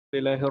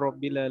Lillahi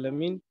Rabbil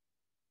Alamin.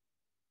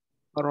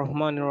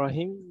 Ar-Rahman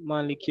Ar-Rahim.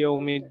 Maliki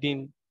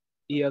Yawmiddin.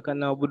 Iyyaka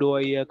na'budu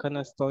wa iyyaka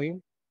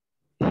nasta'in.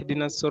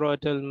 Ihdinas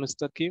siratal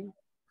mustaqim.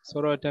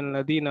 Siratal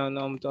ladzina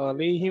an'amta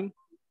 'alaihim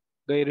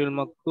ghairil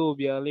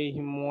maghdubi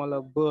 'alaihim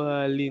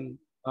waladdallin.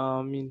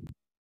 Amin.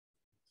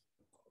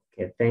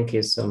 Okay, thank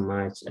you so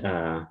much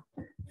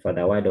for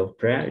the word of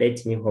prayer.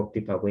 Let me hope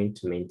people are going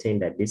to maintain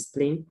that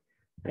discipline.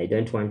 I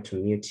don't want to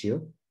mute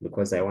you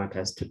because I want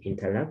us to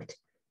interact.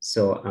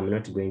 So I'm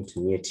not going to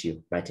mute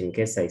you, but in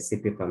case I see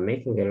people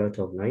making a lot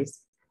of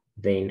noise,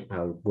 then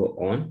I'll go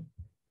on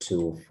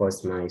to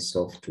force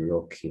myself to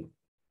lock you.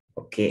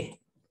 Okay.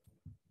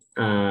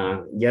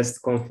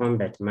 Just confirm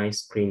that my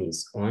screen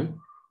is on.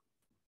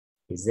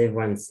 Is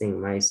everyone seeing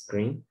my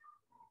screen?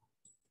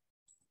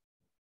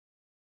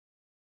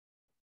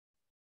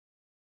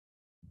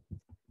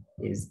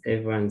 Is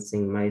everyone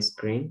seeing my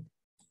screen?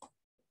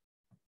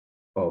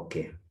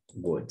 Okay,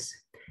 good.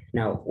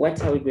 Now,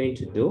 what are we going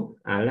to do?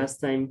 Last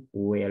time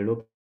we were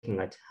looking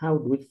at how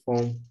do we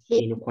form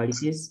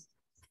inequalities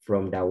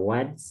from the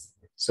words.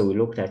 So we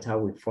looked at how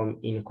we form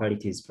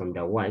inequalities from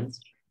the words,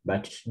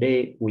 but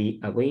today we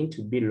are going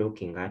to be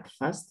looking at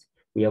first,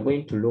 we are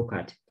going to look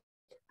at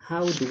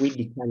how do we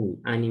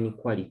determine an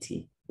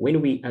inequality?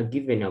 When we are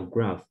given a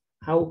graph,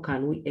 how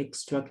can we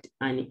extract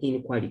an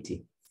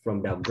inequality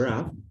from the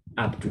graph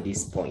up to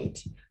this point?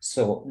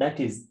 So that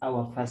is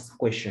our first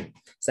question.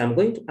 So I'm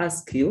going to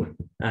ask you,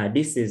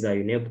 this is a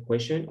UNEB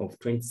question of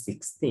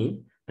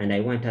 2016, and I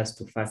want us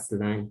to first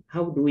learn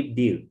how do we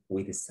deal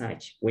with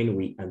such when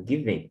we are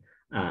given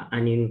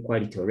an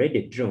inequality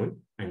already drawn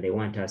and they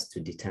want us to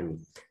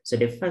determine. So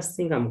the first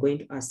thing I'm going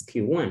to ask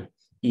you, one,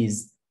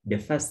 is the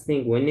first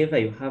thing, whenever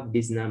you have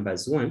these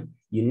numbers, one,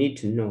 you need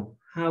to know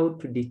how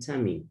to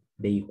determine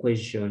the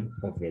equation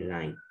of a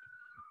line.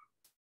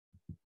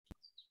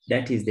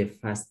 That is the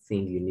first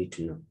thing you need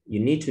to know. You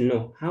need to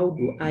know how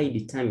do I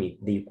determine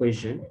the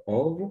equation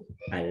of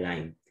a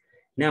line.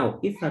 Now,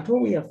 if at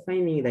all we are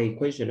finding the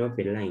equation of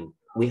a line,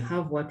 we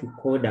have what we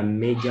call the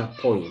major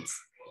points.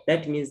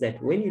 That means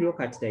that when you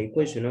look at the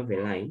equation of a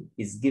line,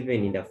 it's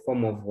given in the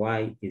form of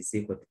y is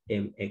equal to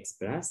mx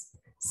plus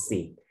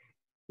c.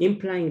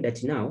 Implying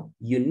that now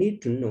you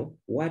need to know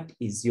what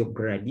is your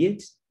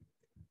gradient,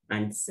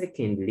 and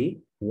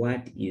secondly,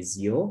 what is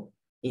your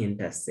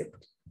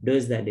intercept.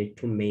 Those are the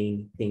two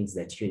main things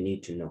that you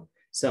need to know.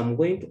 So I'm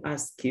going to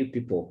ask you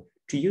people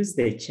to use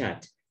the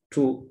chart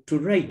to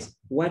write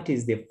what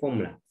is the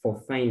formula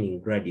for finding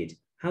gradient.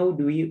 How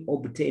do you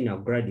obtain a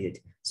gradient?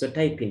 So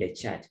type in the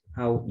chat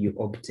how you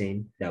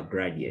obtain the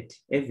gradient.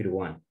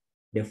 Everyone,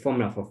 the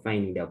formula for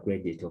finding the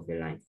gradient of a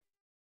line.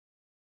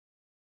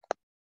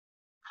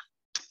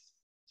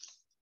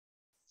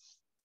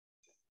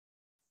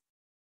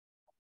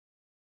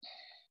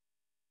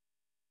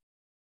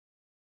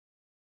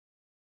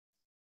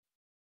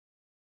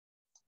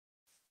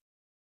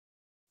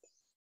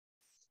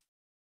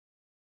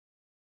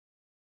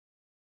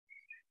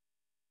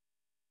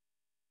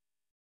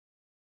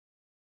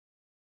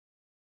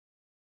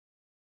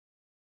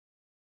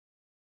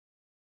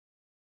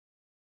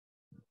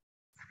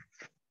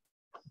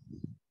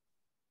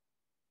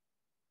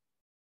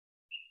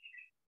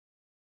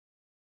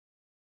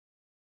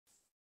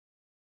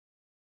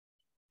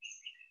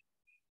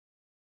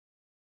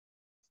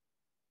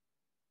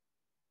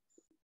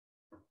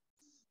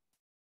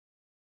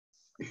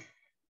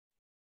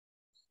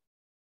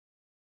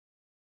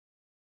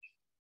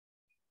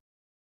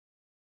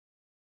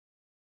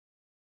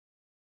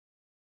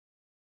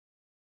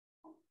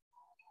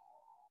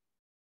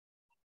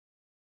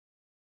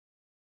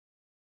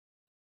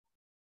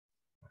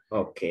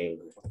 Okay,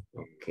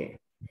 okay,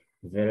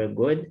 very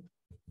good.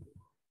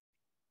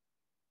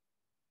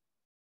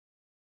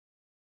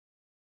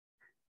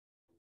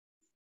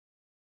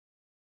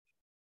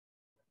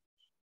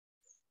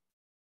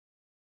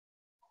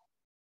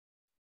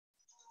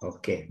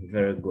 Okay,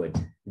 very good.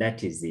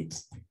 That is it.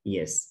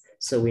 Yes.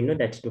 So we know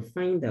that to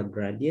find the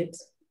gradient,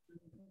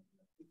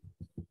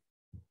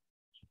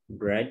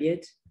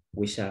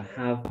 we shall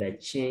have the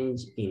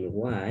change in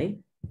y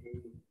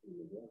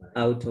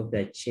out of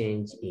the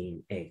change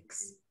in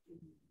x.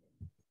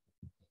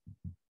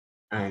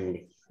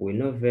 And we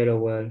know very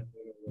well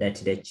that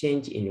the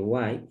change in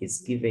y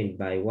is given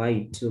by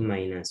y2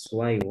 minus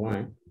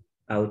y1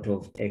 out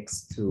of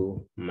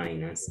x2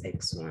 minus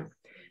x1.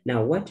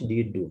 Now, what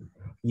do?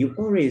 You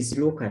always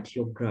look at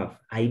your graph,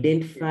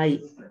 identify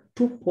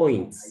 2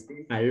 points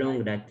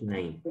along that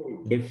line.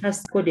 The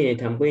first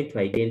coordinate I'm going to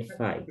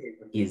identify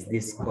is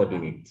this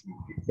coordinate.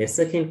 The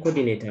second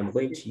coordinate I'm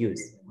going to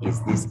use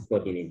is this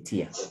coordinate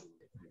here.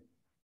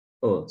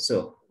 Oh,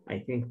 so I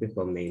think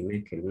people may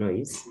make a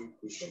noise.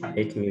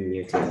 Let me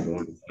mute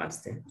everyone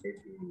first.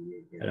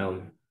 Allow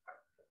me.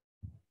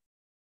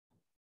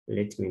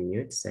 Let me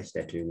mute such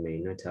that we may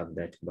not have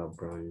that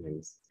background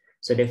noise.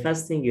 So the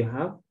first thing you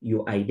have,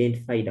 you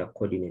identify the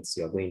coordinates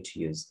you are going to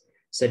use.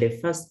 So the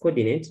first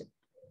coordinate,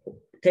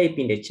 type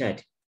in the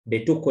chat,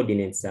 the 2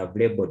 coordinates are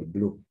labeled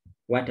blue.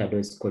 What are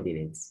those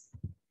coordinates?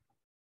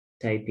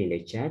 Type in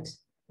the chat,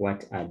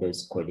 what are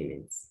those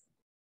coordinates?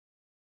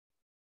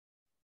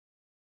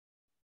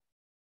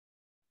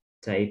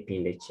 Type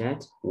in the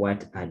chat,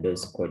 what are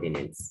those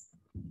coordinates?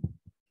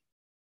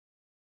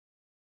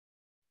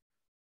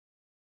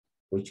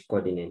 Which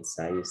coordinates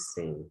are you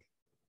seeing?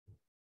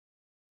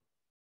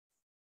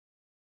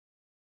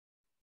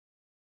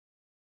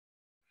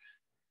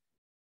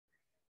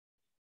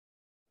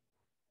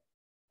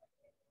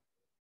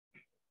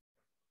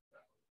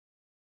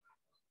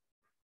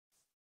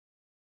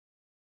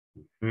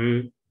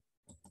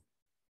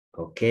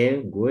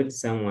 Okay, good.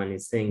 Someone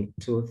is saying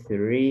 2,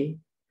 3.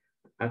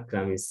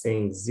 Akram is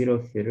saying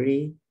 0,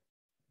 3.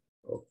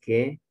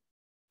 Okay.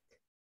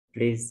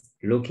 Please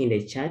look in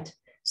the chat.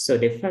 So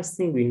the first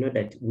thing we know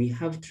that we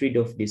have trade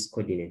off these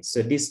coordinates.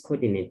 So this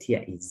coordinate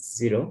here is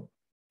 0,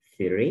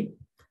 3,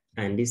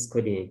 and this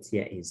coordinate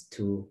here is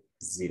 2,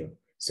 0.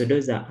 So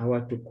those are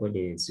our two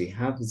coordinates. We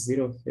have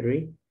 0,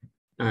 3,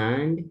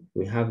 and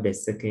we have the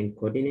second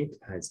coordinate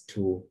as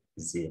 2,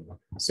 0.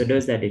 So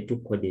those are the two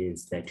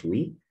coordinates that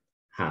we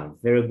have.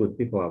 Very good.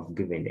 People have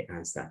given the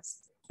answers.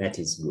 That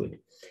is good.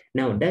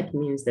 Now that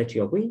means that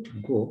you are going to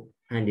go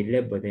and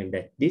label them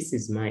that this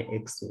is my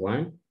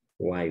x1,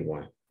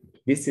 y1.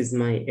 This is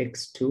my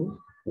x2,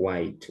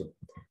 y2.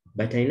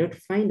 But I not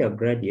find a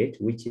gradient,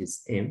 which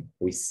is m.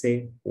 We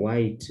say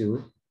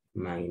y2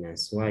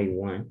 minus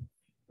y1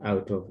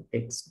 out of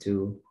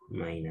x2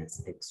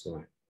 minus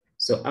x1.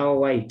 So our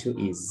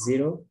y2 is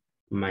 0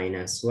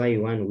 minus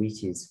y1,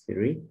 which is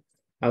 3,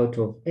 out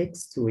of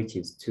x2, which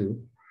is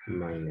 2,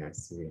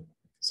 minus 0.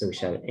 So we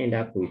shall end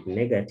up with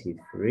negative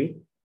 3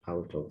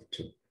 out of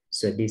 2.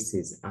 So this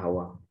is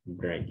our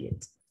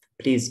gradient.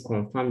 Please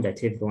confirm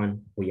that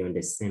everyone we are on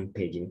the same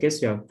page. In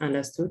case you have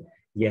understood,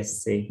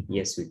 yes, say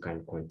yes, we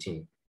can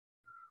continue.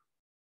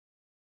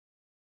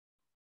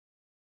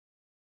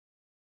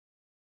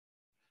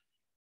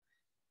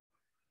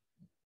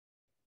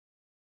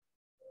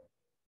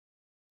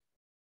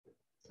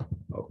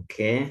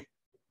 Okay.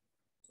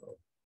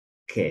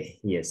 Okay,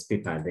 yes,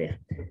 people are there.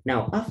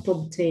 Now, after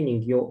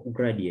obtaining your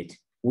gradient,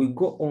 we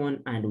go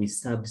on and we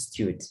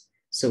substitute.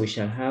 So we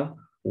shall have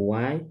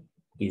y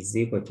is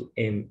equal to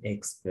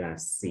mx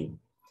plus c.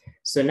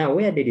 So now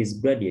where there is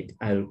gradient,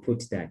 I'll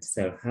put that.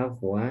 So I'll have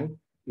y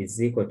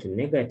is equal to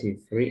negative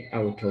 3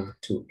 out of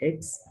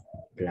 2x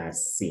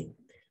plus c.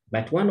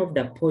 But one of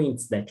the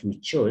points that we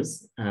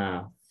chose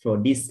for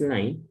this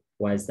line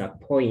was the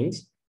point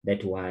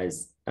that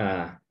was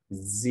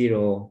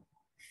 0,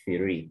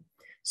 3.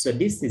 So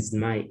this is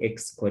my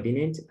x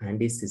coordinate and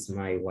this is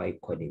my y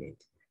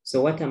coordinate.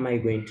 So what am I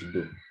going to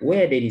do?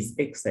 Where there is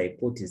x, I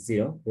put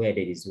 0. Where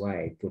there is y,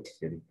 I put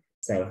 3.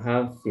 So I'll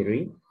have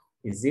 3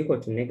 is equal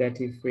to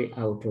negative 3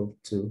 out of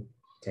 2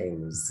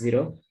 times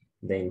 0,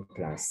 then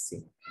plus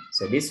c.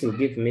 So this will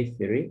give me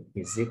 3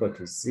 is equal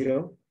to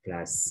 0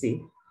 plus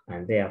c,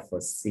 and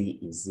therefore c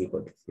is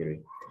equal to 3.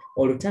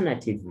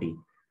 Alternatively,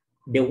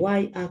 the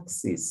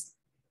y-axis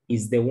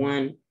is the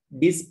one,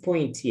 this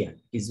point here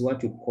is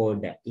what we call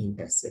the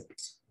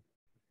intercept.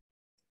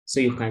 So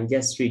you can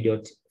just read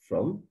it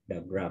from the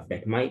graph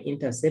that my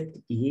intercept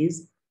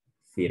is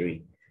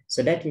 3.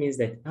 So that means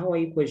that our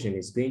equation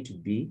is going to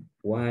be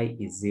y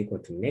is equal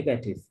to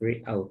negative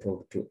 3 out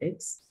of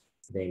 2x,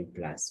 then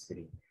plus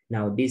 3.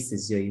 Now this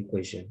is your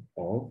equation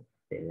of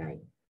the line.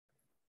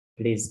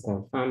 Please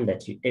confirm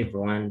that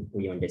everyone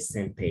we are on the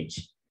same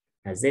page.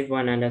 Has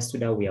everyone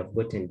understood how we have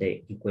gotten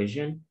the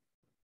equation?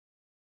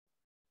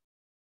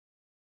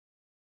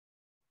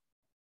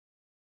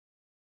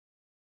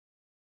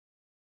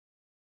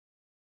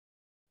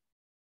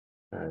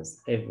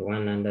 Has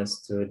everyone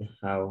understood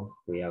how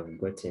we have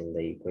gotten the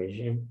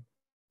equation?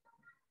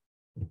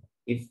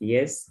 If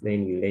yes,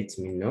 then you let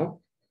me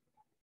know.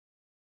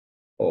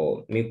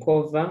 Oh,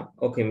 Mikova,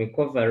 okay,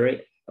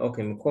 Mikova,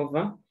 okay,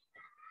 Mikova,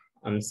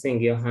 I'm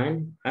seeing your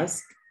hand,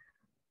 ask.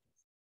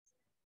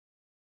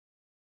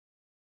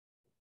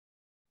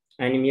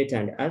 Unmute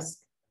and ask.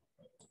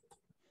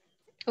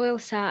 Well,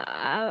 sir,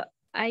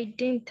 I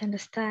didn't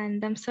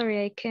understand. I'm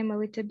sorry, I came a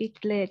little bit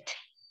late.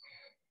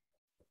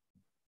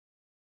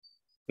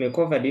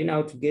 Mikova, do you know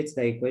how to get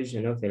the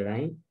equation of a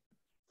line?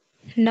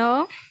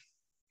 No.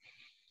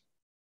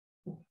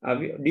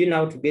 Do you know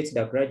how to get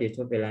the gradient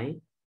of a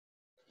line?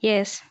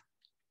 Yes.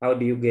 How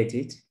do you get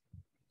it?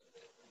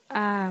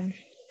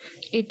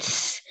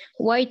 It's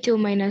y2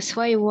 minus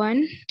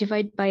y1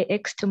 divided by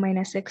x2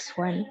 minus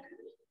x1.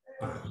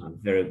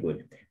 Very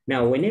good.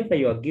 Now, whenever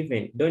you are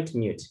given, don't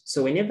mute.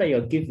 So whenever you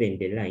are given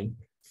the line,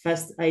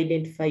 first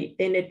identify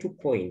any 2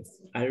 points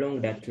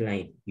along that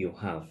line you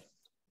have.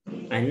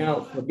 And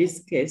now for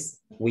this case,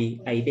 we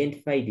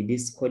identified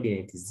this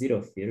coordinate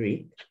 0,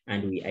 3,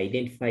 and we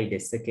identified the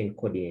second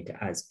coordinate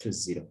as 2,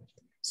 0.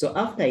 So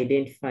after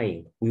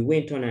identifying, we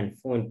went on and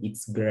found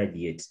its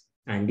gradient,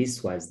 and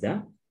this was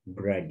the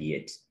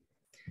gradient.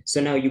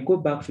 So now you go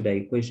back to the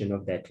equation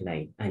of that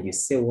line and you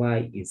say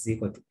y is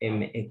equal to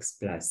mx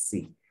plus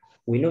c.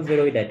 We know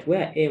very well that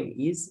where m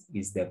is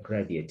the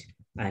gradient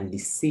and the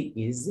c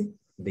is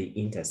the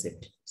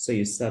intercept. So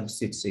you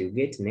substitute, so you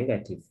get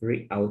negative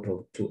 3 out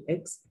of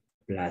 2x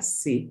plus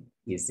C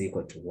is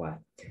equal to Y.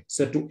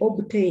 So to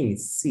obtain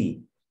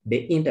C,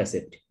 the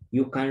intercept,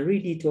 you can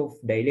read it off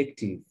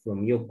directly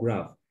from your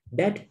graph.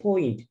 That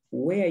point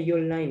where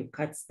your line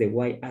cuts the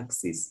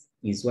y-axis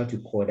is what we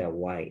call the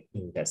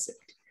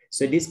y-intercept.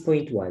 So this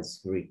point was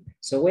 3.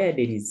 So where there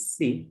is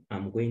C,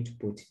 I'm going to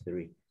put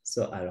 3.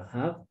 So I'll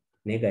have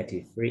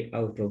negative 3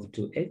 out of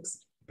 2x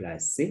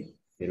plus C,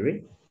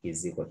 3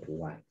 is equal to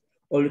Y.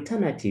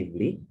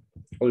 Alternatively,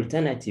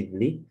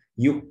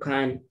 you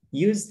can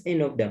use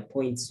any of the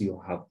points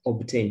you have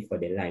obtained for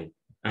the line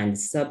and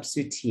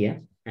substitute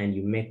here, and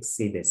you make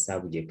C the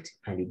subject,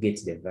 and you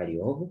get the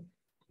value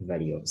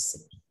of C.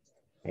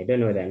 I don't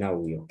know whether now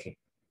we're okay.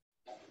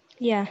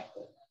 Yeah.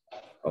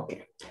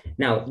 Okay.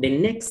 Now, the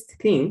next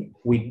thing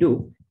we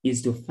do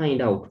is to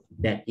find out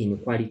the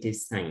inequality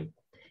sign.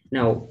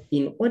 Now,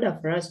 in order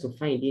for us to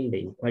find in the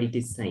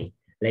inequality sign,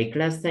 like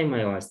last time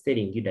I was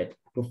telling you that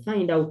to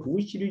find out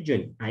which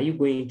region are you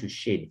going to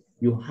shade,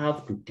 you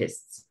have to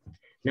test.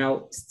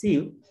 Now,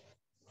 still,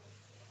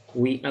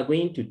 we are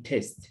going to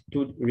test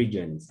 2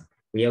 regions.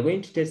 We are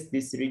going to test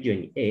this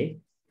region A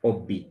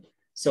or B.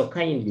 So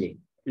kindly,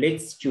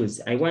 let's choose.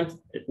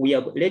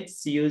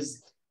 Let's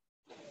use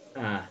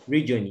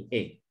region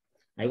A.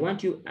 I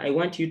want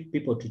you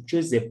people to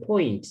choose a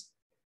point,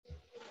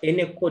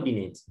 any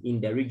coordinate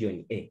in the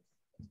region A.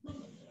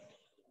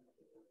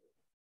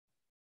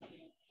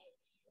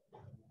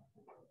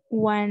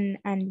 1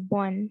 and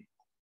 1.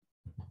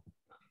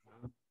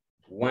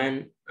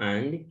 1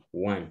 and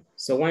 1.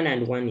 So 1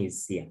 and 1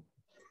 is here.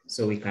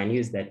 So we can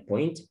use that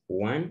point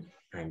 1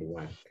 and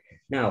 1.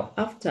 Now,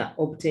 after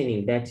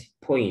obtaining that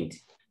point,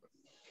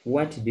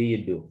 what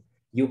do?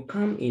 You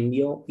come in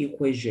your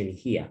equation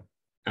here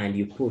and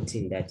you put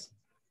in that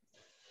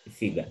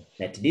figure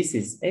that this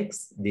is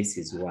X, this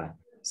is Y.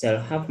 So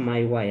I'll have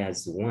my Y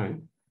as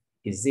 1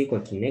 is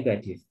equal to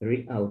negative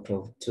 3 out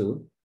of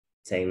 2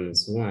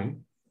 times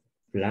 1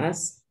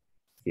 plus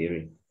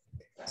 3.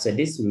 So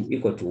this will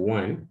equal to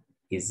 1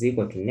 is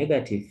equal to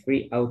negative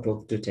 3 out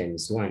of 2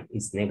 times 1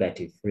 is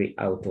negative 3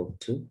 out of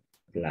 2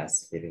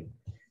 plus 3.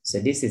 So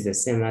this is the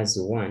same as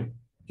 1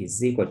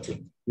 is equal to,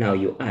 now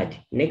you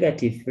add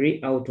negative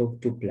 3 out of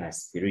 2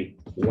 plus 3.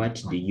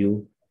 What do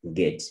you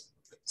get?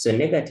 So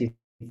negative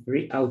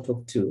 3 out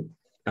of 2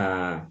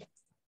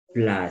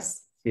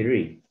 plus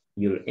 3,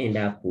 you'll end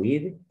up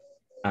with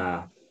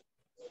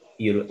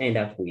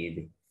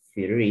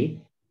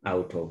 3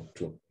 out of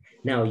 2.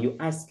 Now you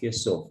ask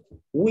yourself,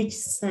 which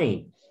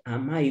sign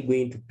am I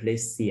going to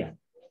place here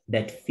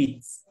that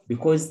fits?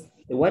 Because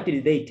what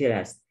did they tell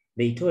us?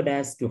 They told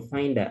us to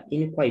find the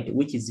inequality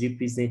which is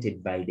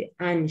represented by the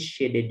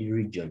unshaded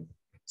region.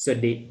 So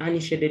the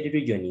unshaded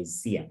region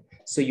is here.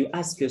 So you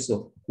ask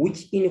yourself,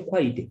 which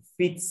inequality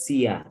fits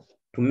here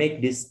to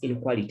make this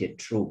inequality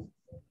true?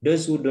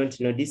 Those who don't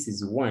know, this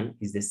is 1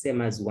 is the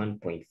same as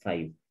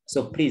 1.5.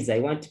 So please, I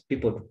want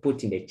people to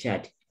put in the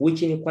chat,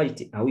 which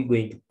inequality are we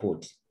going to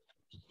put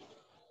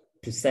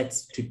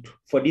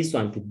for this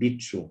one to be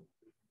true?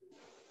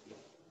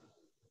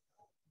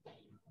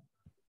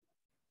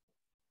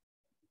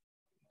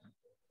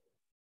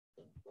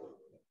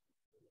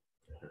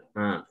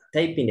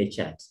 Type in the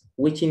chat,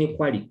 which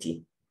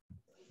inequality?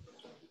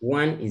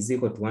 1 is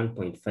equal to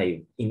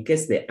 1.5. In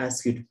case they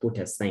ask you to put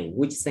a sign,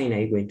 which sign are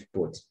you going to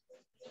put?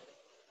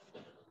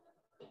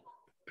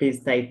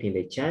 Please type in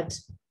the chat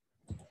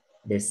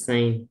the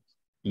sign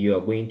you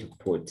are going to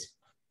put.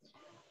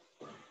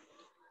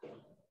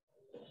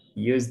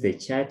 Use the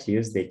chat,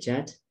 use the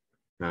chat.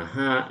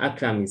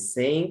 Akram is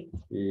saying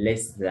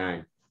less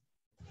than.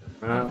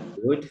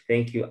 Good,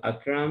 thank you,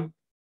 Akram.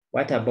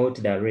 What about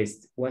the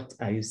rest? What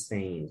are you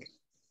saying?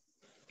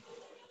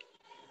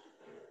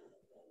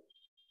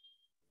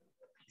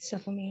 So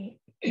for me.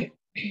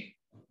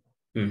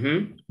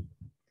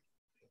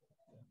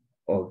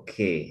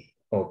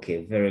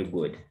 Okay, very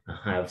good.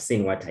 I've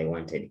seen what I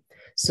wanted.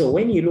 So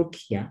when you look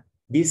here,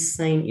 this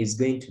sign is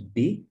going to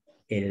be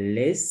a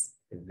less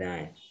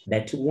than.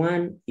 That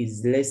 1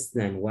 is less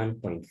than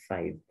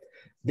 1.5.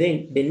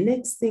 Then the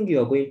next thing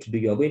you are going to do,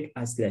 you are going to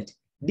ask that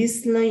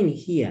this line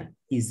here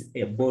is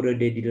a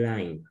bordered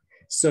line.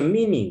 So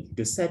meaning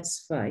to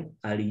satisfy,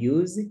 I'll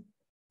use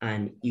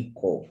an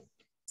equal,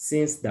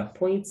 since the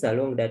points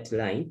along that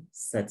line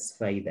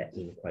satisfy the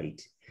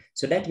inequality.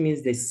 So that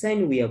means the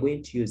sign we are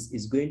going to use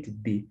is going to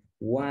be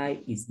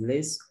y is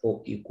less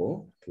or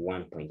equal to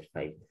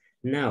 1.5.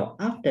 Now,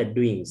 after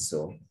doing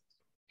so,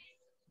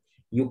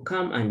 you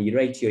come and you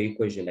write your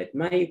equation. That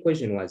my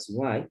equation was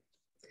y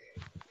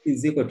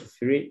is equal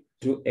to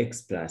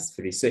 2x plus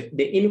 3. So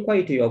the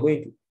inequality you are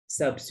going to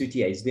substitute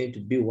here is going to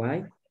be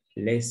y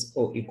less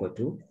or equal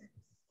to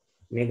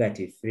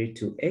negative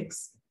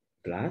 2x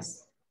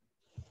plus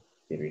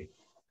 3.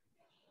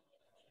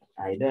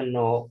 I don't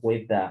know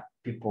whether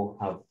people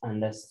have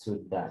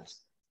understood that.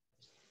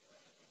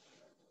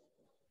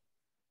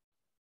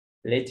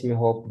 Let me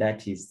hope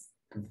that is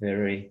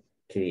very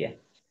clear.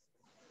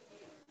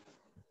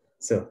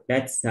 So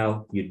that's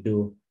how you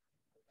do.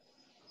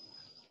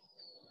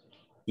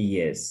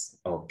 Yes,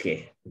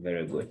 okay,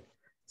 very good.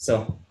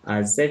 So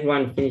has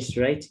everyone finished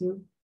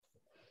writing?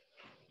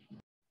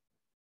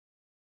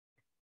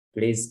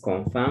 Please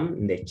confirm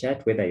in the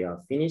chat whether you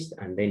have finished,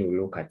 and then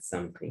we'll look at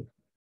something.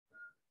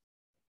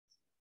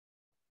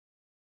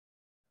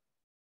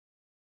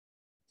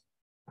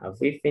 Have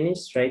we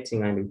finished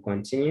writing and we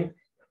continue?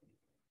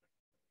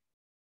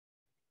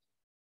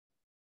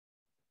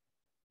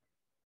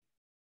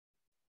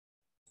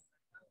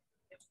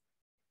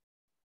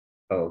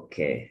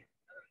 Okay.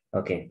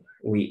 Okay,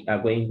 we are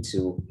going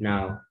to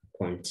now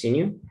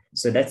continue.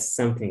 So that's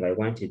something I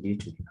wanted you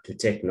to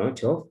take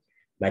note of,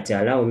 but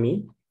allow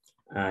me,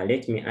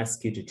 let me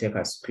ask you to take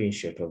a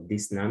screenshot of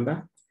this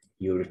number.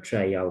 You'll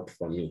try out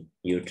for me.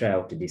 You'll try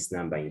out this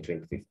number in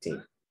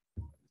 2015.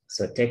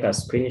 So take a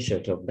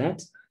screenshot of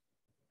that,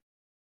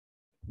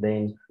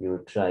 then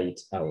you'll try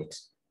it out.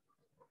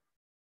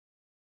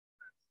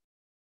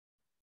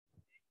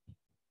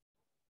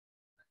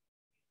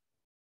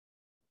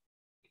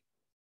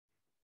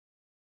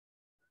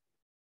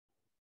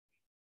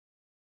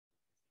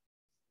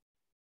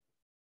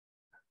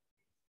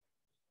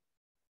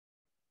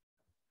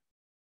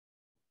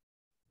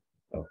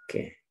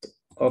 Okay.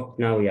 Oh,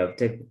 now we have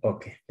taken,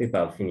 okay,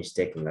 people have finished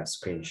taking a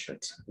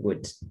screenshot.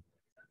 Good.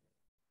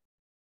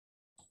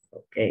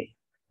 Okay.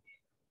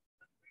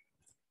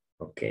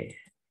 Okay.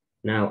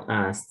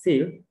 Now,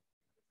 still,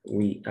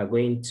 we are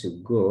going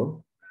to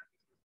go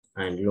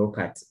and look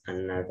at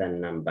another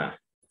number.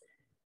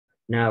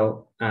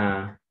 Now,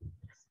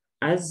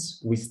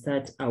 as we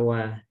start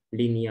our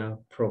linear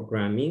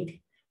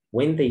programming,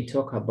 when they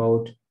talk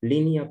about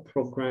linear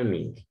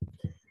programming,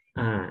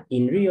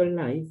 in real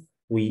life,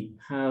 we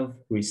have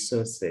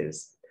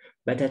resources,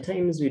 but at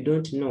times we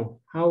don't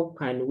know how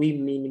can we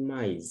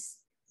minimize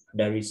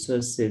the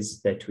resources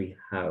that we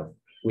have.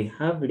 We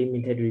have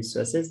limited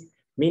resources,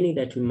 meaning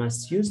that we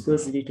must use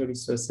those little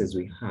resources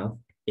we have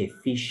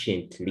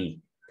efficiently.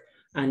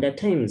 And at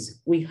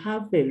times we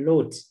have a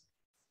lot.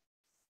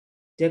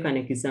 Take an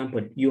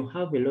example, you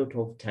have a lot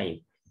of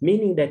time,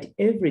 meaning that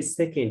every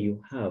second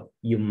you have,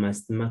 you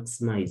must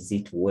maximize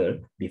it well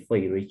before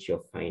you reach your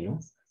final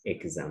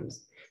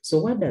exams. So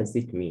what does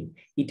it mean?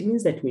 It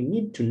means that we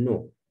need to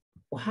know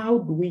how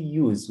do we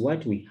use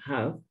what we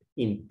have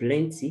in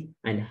plenty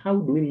and how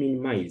do we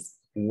minimize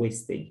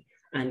wastage?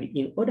 And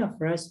in order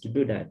for us to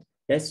do that,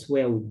 that's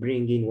where we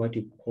bring in what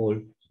we call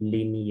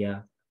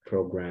linear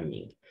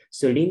programming.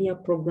 So linear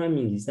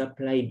programming is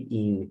applied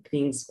in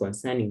things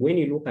concerning, when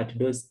you look at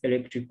those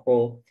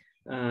electrical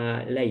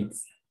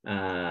lights,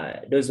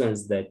 those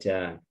ones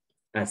that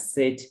are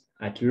set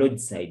at load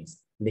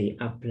sides, they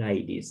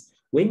apply this.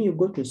 When you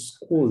go to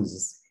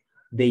schools,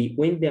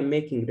 when they're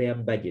making their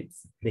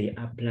budgets, they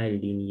apply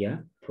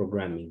linear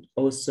programming.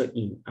 Also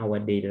in our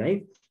daily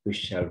life, we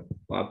shall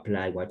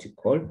apply what you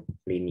call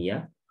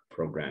linear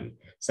programming.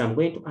 So I'm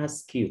going to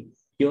ask you,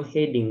 your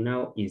heading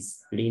now is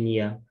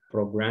linear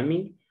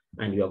programming,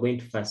 and you are going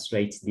to first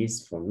write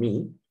this for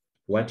me.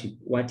 What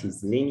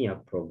is linear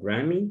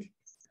programming?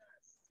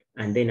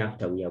 And then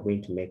after, we are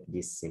going to make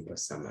this simple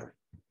summary.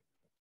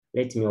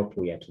 Let me hope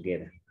we are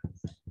together.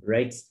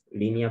 Write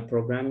linear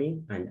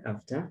programming, and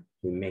after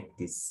we make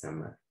this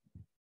summary.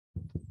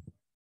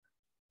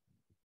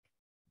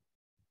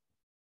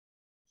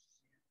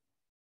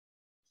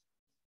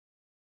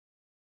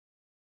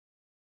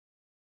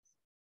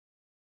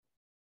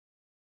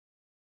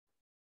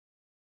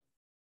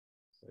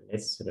 So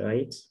let's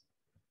write.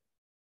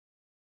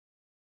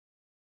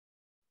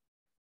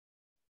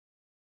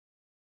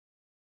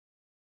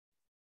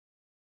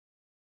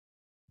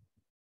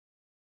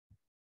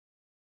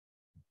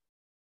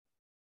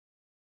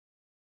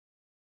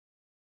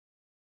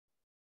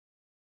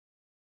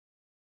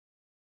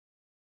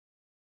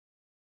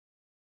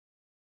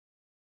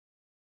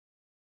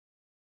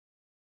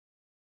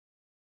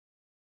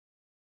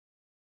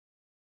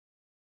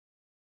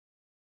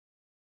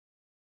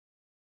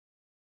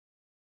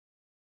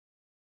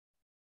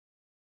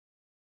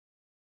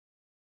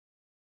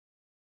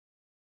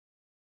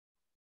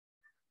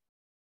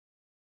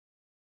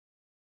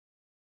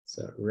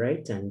 So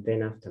write, and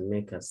then after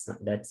make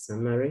that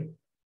summary.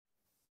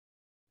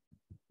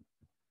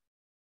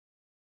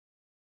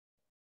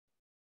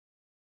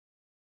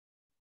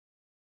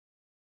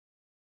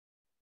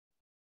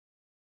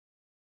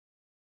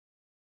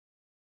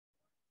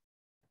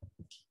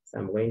 So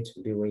I'm going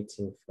to be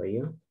waiting for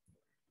you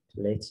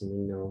to let me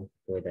know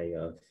whether you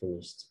have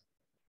finished.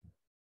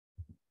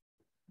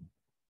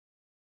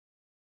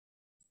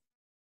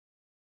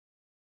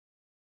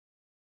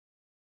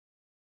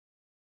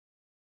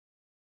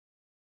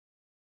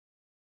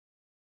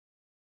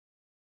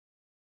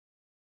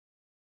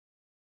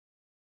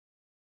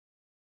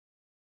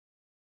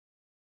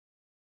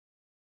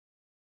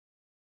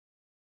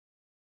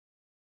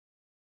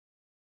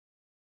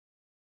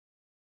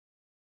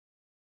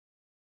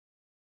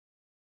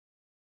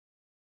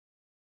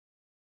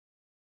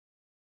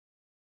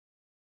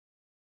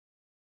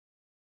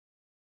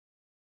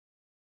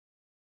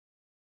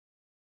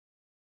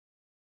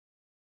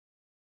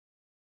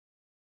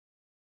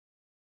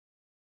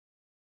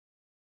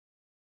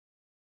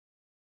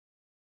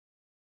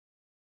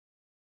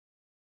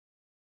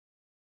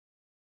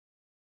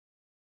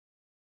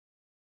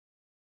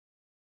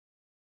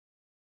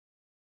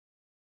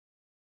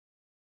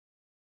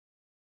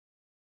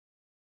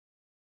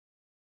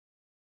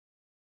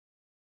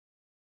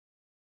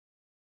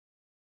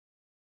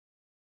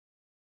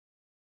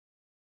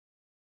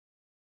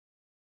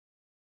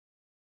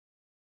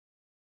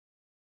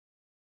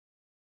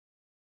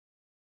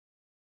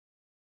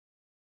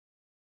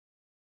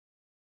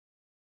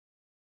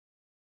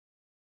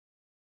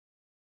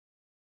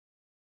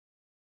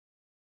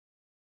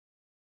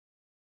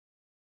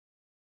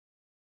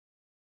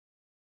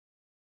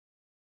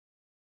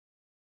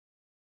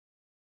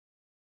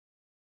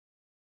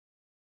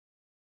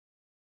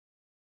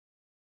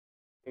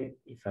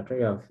 if at all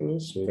you have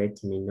finished,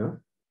 let me know.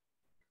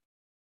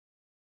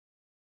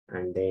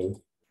 And then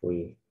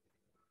we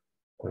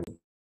continue.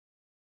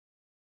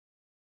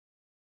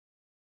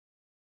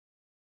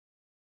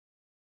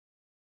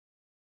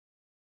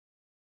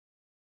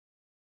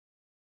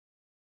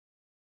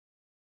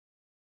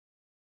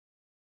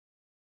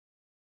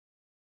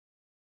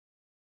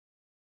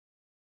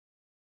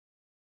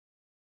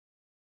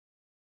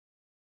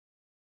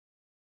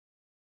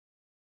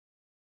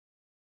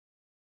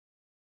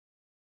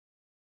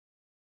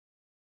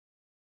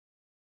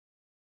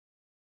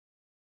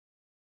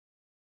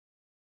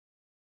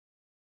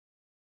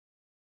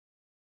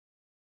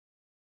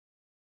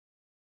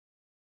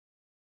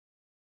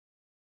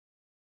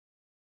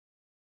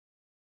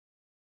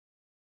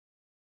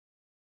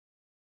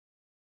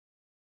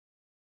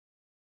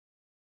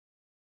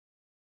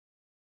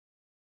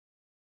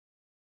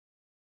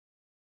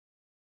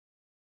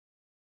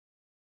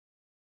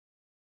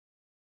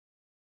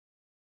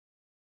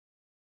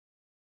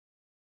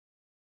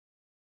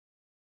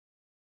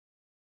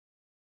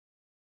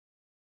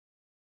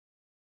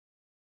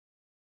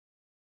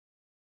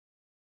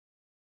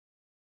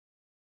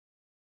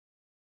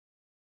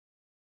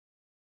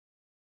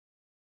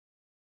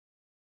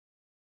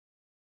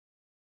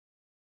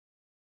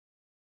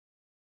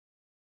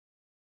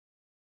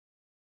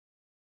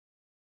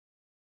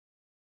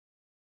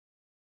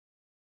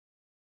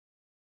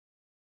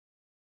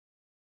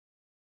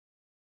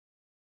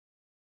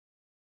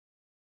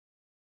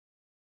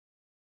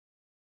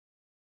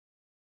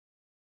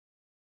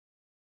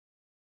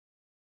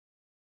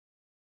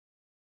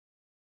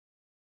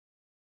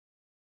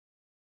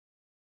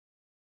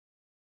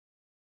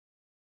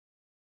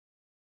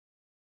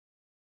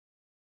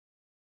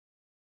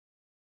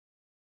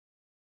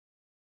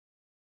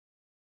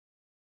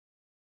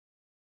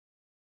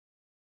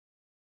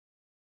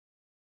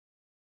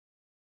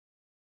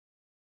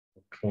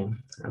 Okay,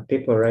 are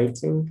people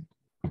writing?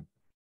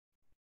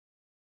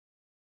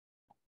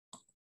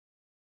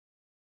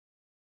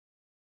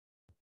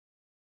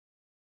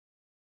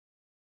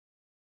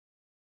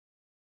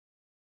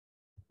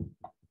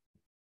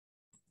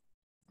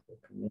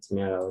 Okay, let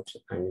me allow to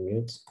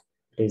unmute.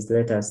 Please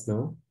let us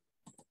know.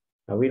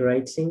 Are we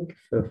writing?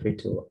 Feel free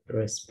to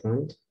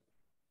respond.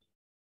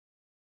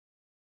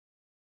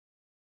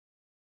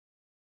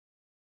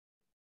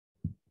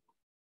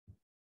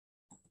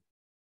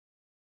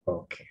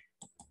 Okay,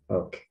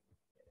 okay.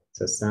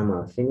 So some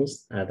are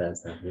finished,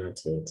 others have not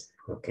yet.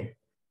 Okay.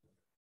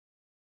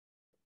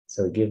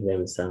 So give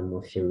them some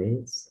more few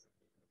minutes.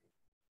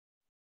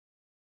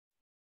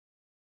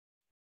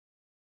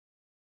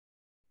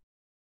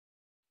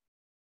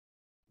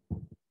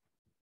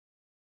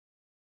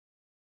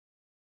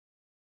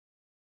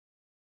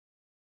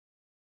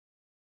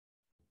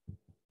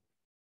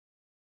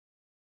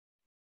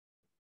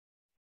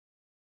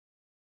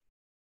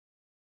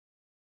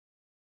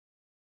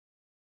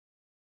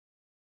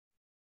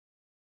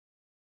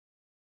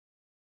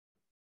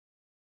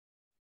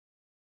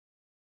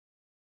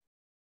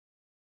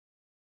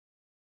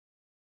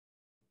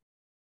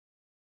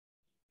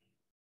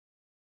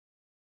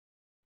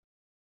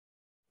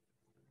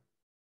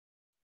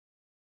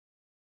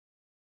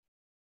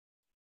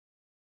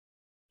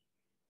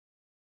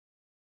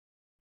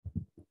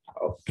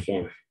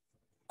 Okay.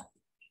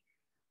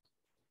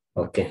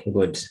 Okay,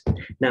 good.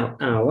 Now,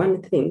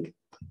 one thing,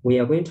 we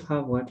are going to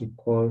have what we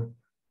call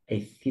a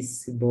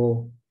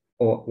feasible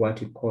or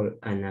what we call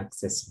an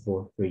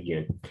accessible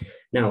region.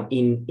 Now,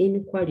 in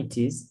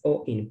inequalities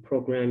or in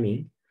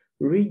programming,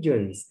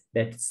 regions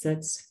that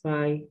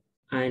satisfy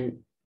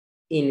an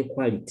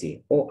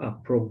inequality or a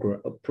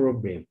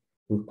problem,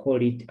 we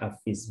call it a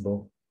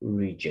feasible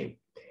region.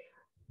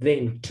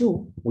 Then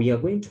two, we are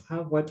going to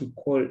have what we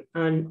call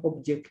an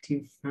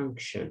objective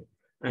function.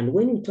 And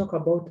when we talk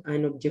about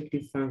an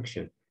objective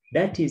function,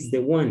 that is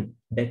the one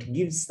that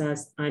gives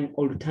us an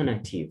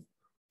alternative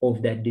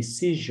of the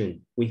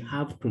decision we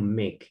have to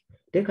make.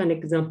 Take an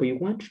example, you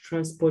want to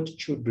transport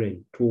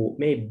children to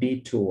maybe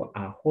to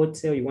a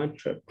hotel, you want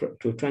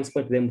to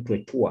transport them to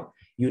a tour.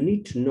 You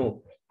need to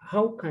know,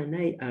 how can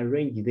I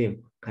arrange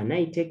them? Can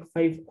I take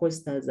 5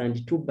 coasters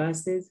and 2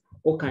 buses?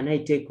 Or can I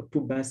take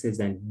 2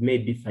 buses and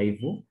maybe 5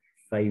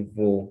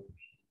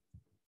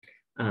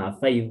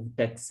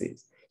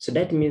 taxis? So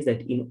that means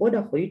that in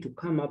order for you to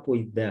come up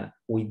with the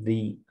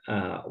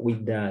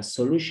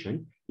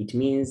solution, it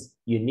means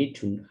you need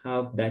to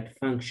have that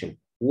function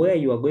where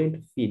you are going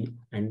to feed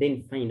and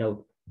then find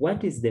out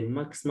what is the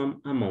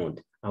maximum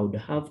amount I would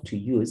have to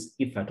use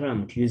if at all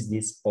I'm to use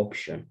this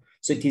option.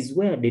 So it is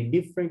where the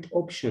different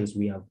options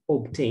we have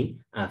obtained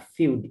are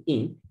filled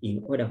in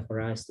order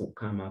for us to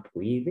come up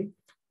with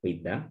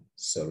the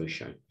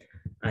solution.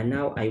 And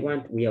now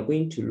we are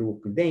going to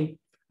look, then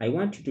I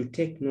want you to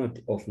take note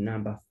of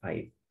number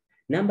 5.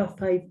 Number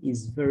 5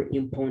 is very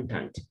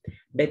important,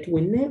 that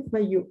whenever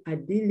you are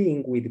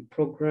dealing with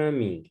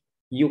programming,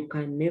 you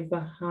can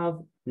never have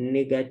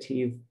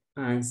negative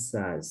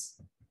answers.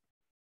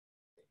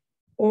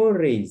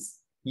 Always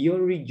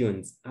your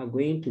regions are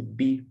going to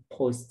be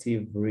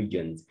positive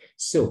regions.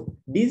 So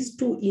these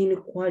two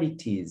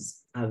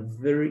inequalities are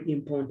very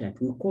important.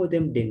 We call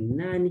them the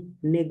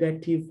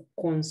non-negative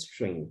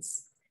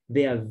constraints.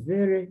 They are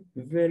very,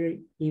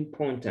 very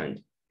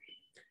important.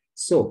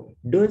 So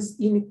those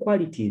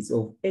inequalities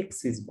of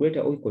x is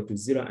greater or equal to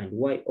 0 and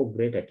y or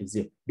greater to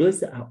 0,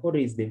 those are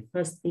always the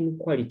first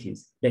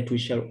inequalities that we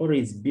shall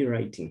always be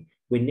writing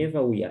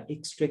whenever we are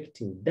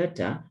extracting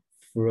data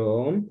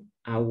from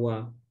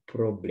our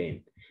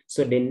problem.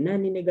 So the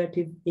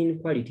non-negative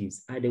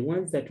inequalities are the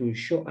ones that will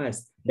show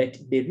us that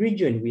the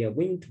region we are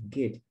going to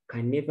get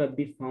can never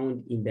be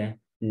found in the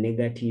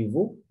negative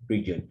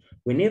region.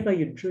 Whenever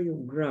you draw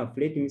your graph,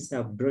 let me say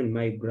I've drawn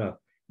my graph.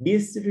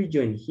 This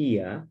region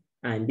here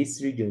and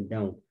this region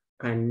down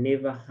can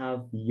never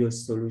have your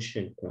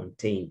solution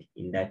contained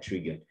in that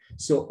region.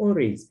 So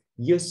always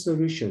your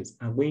solutions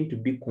are going to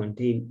be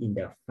contained in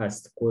the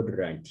first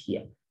quadrant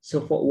here.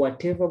 So for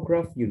whatever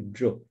graph you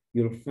draw,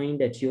 you'll find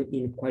that your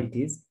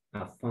inequalities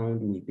are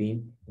found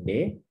within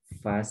the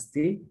first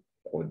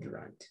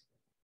quadrant.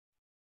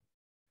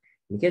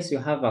 In case you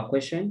have a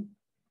question,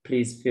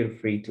 please feel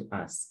free to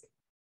ask.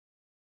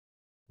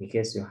 In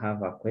case you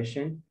have a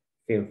question,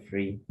 feel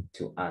free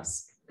to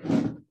ask.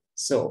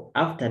 So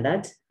after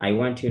that, I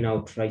want you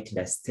now to write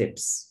the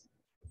steps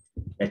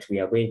that we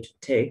are going to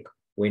take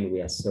when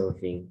we are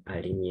solving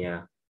a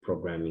linear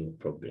programming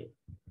problem.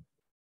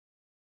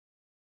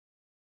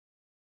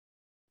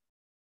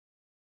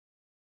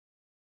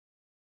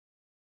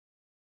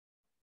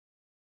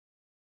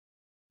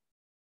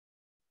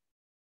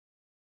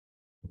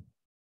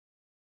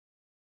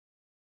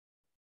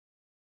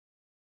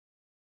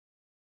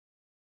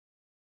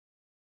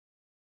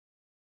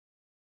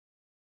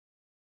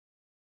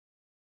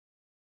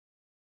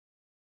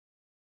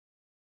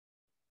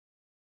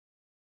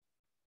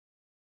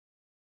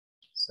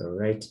 So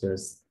write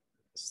those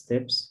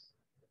steps.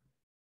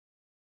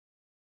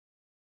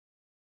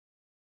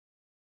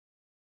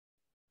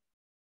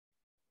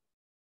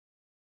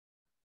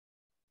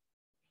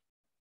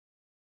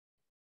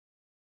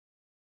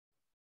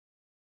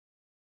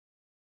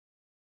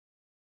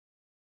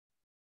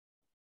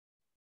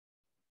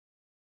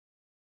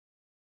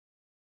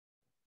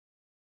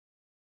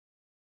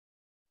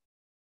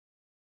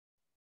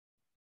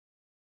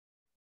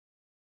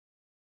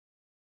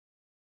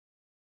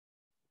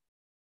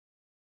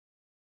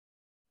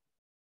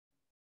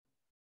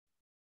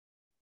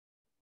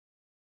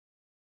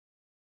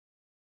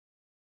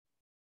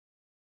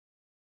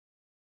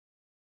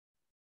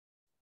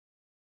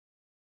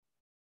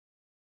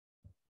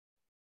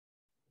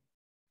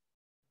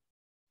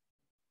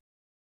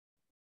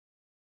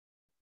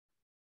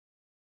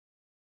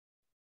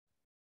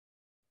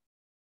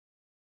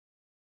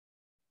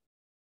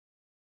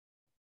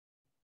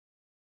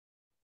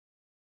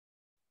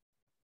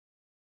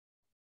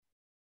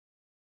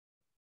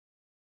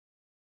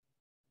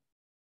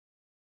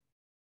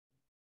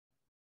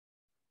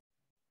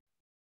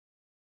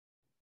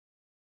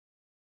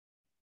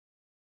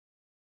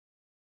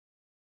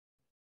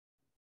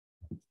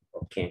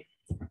 Okay,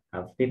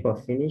 have people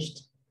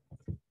finished?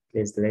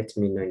 Please let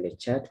me know in the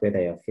chat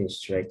whether you have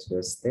finished to write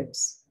those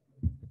steps.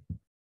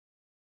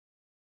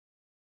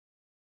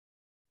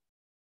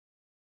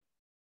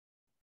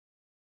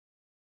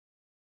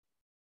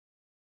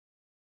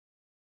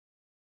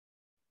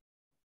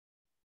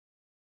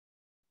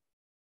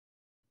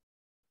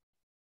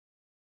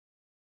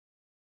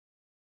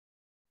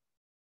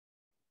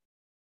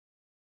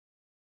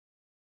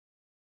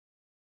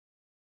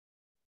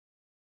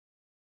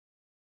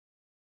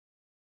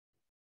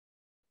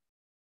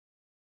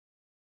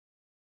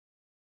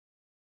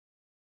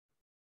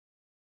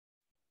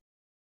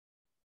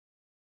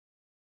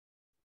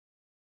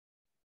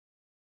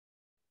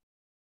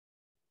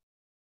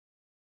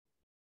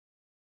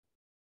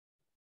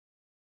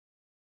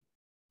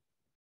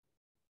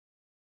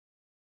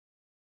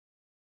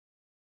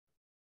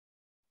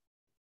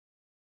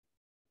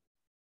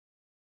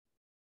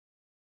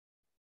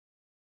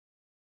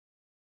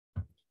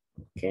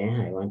 Okay,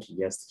 I want to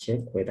just check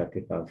whether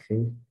people have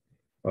finished.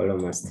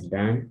 Almost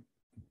done.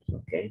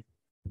 Okay.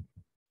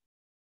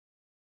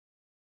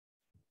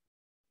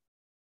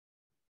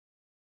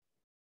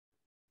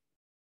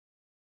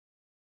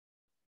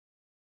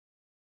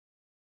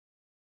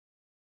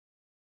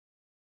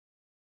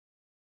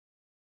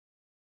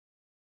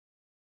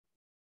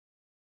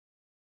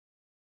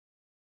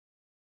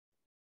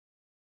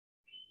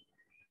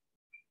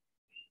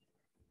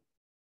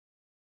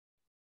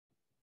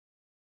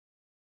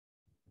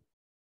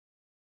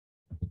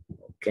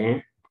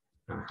 Okay.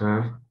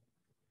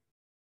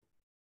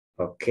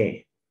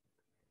 Okay.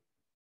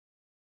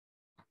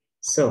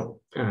 So,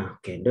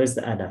 okay, those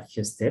are the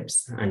few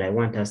steps, and I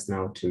want us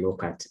now to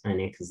look at an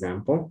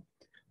example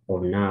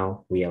of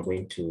now we are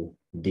going to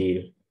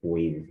deal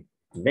with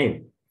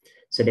them.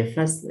 So the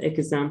first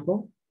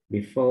example,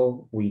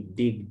 before we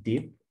dig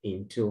deep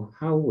into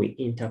how we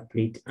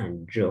interpret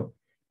and draw,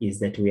 is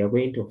that we are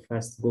going to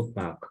first go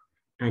back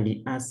and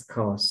ask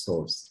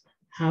ourselves,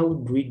 how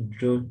do we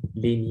draw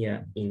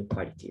linear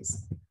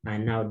inequalities?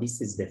 And now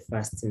this is the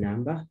first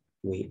number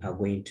we are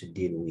going to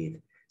deal with.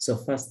 So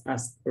first,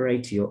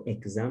 write your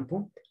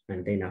example,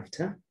 and then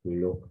after,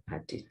 look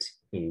at it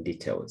in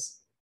details.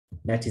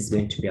 That is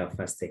going to be our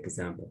first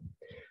example.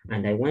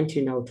 And I want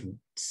you now to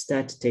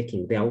start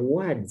taking the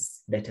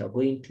words that are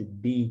going to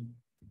be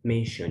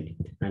mentioned.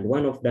 And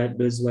one of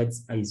those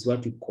words is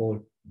what we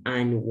call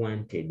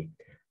unwanted.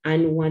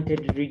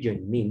 Unwanted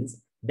region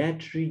means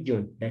that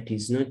region that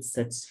is not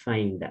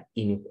satisfying the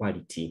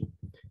inequality.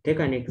 Take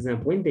an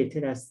example. When they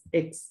tell us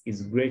x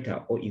is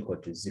greater or equal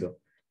to 0,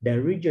 the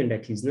region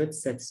that is not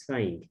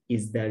satisfying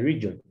is the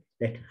region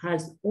that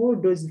has all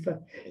those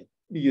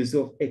values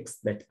of x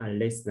that are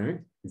less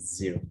than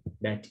 0.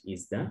 That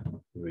is the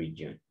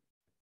region.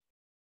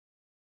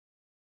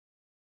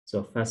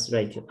 So first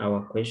write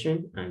our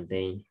question and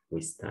then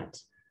we start.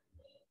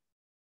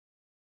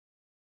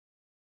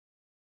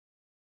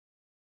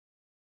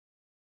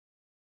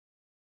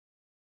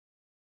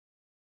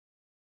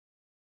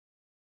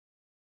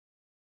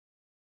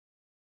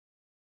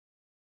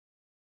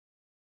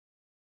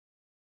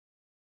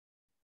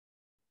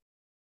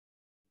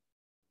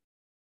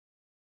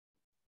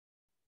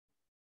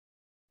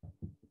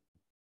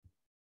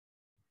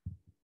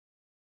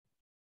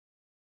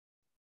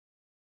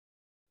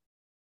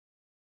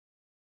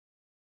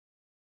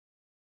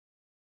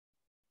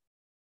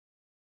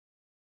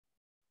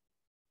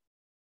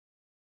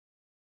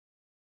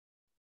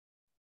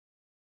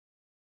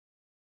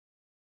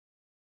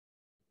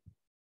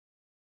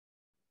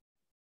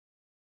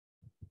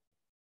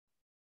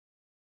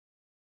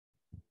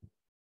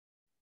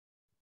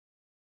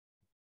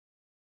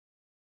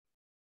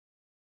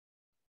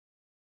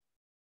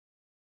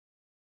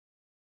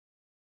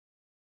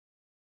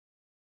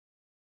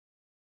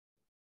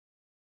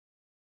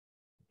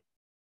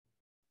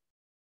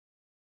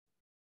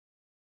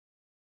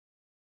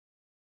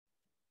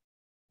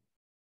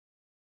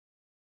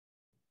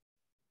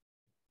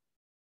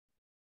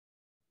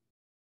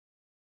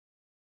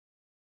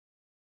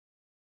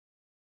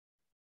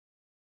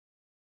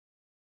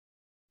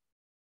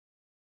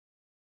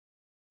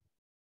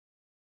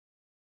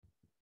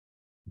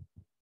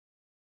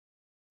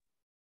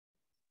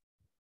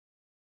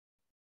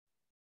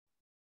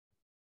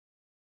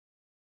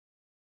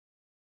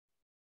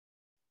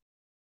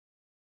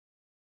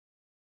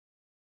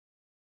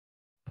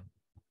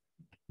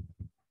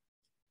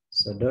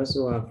 So those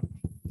who have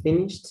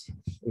finished,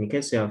 in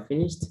case you have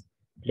finished,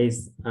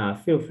 please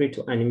feel free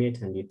to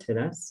unmute and you tell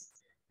us.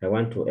 I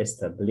want to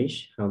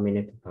establish how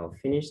many people have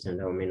finished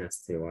and how many are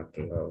still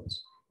working out.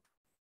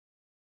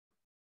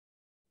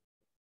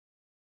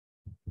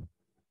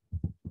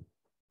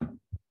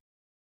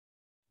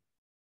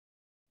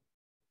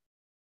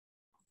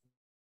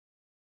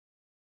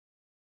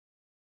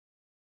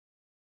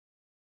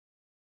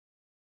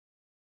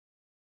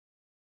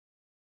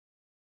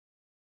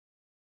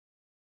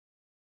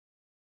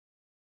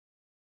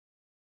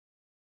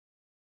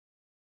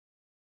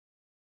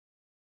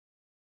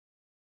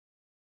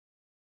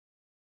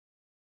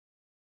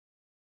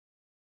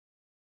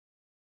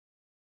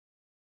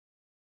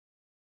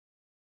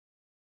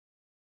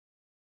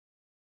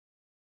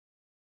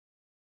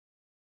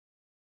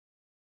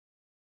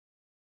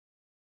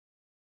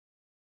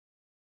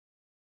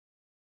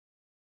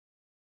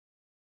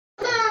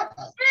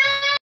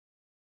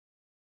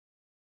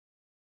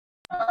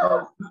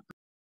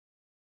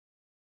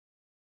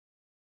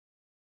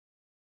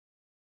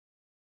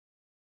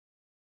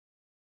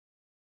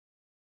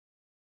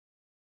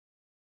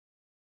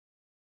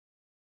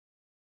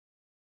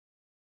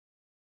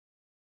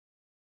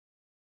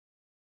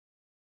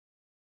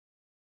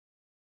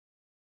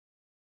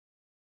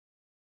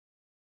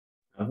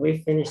 Have we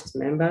finished,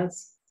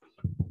 members?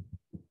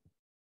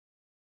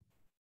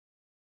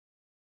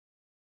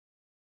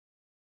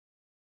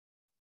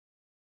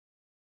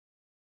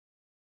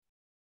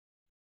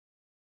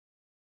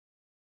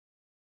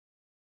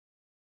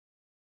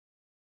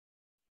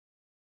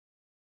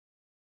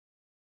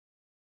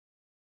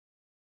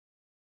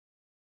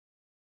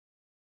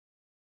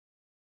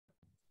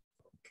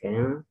 Okay.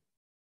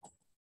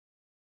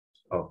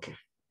 Okay.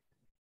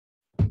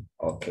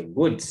 Okay,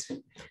 good.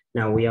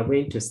 Now we are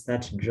going to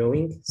start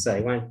drawing. So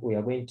we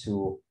are going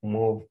to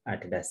move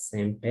at the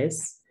same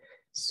pace.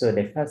 So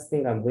the first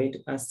thing I'm going to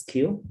ask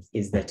you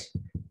is that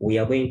we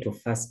are going to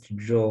first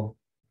draw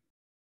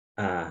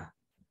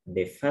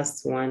the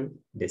first one,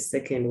 the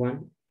second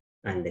one,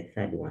 and the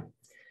third one.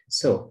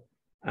 So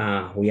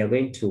we are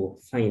going to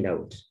find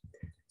out.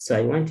 So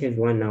I want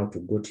everyone now to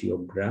go to your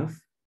graph.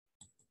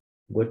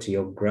 Go to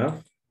your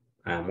graph.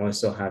 I'm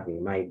also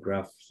having my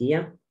graph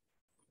here.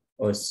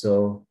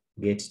 Also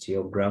get to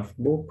your graph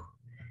book.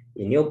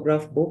 In your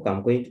graph book,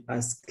 I'm going to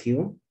ask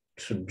you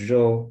to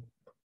draw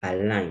a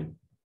line.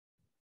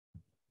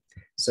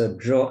 So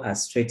draw a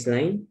straight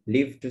line,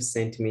 leave 2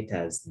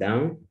 centimeters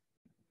down,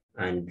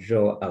 and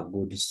draw a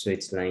good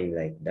straight line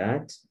like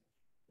that.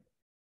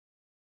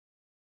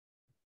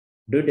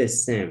 Do the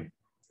same.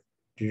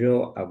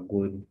 Draw a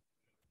good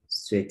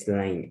straight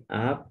line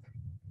up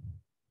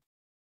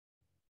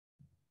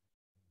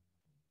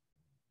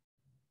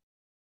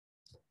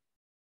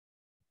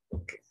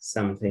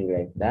something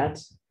like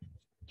that.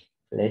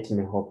 Let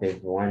me hope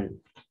everyone,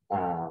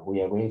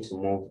 we are going to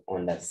move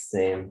on the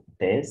same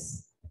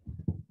pace.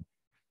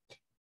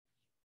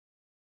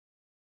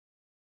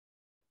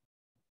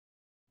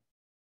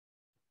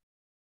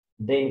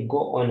 Then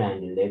go on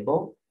and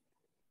label,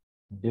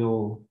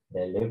 do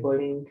the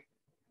labeling,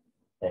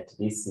 that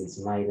this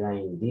is my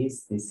line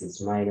this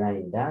is my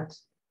line that.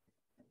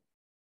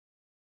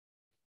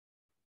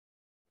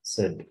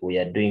 So we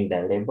are doing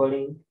the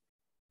labeling,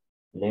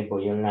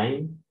 label your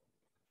line.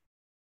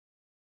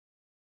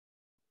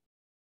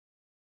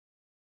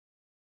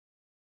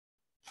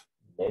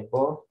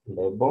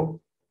 Label.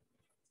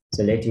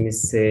 So let me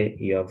say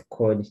you have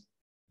called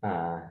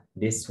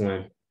this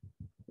one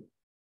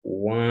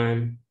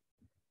 1.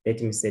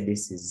 Let me say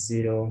this is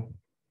 0,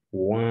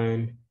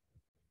 1.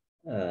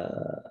 I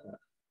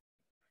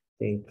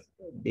think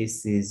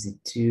this is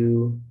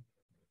 2,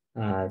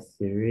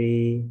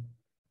 3.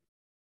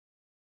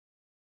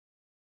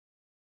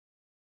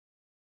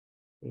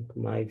 I think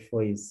my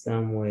 4 is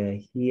somewhere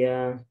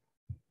here,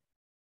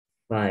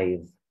 5,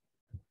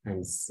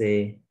 and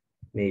say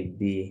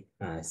maybe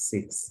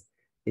 6.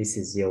 This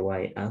is your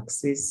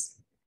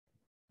y-axis,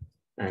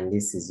 and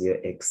this is your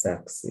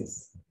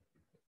x-axis.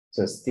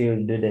 So still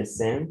do the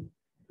same.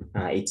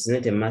 It's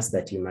not a must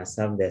that you must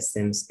have the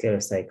same scale.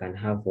 So I can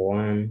have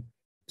 1,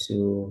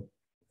 2,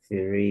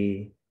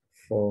 3,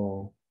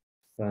 4,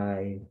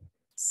 5,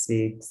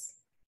 6,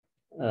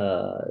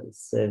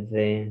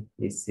 7.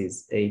 This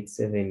is 8.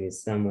 7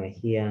 is somewhere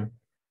here.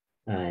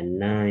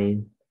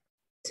 9,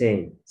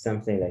 10,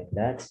 something like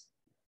that.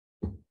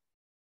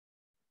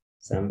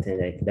 Something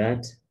like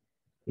that.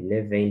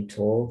 11,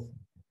 12.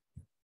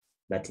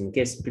 But in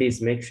case,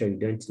 please make sure you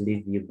don't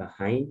leave you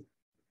behind.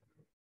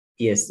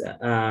 Yes.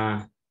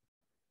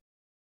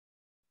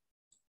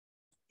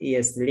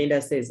 Yes,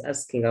 Linda says,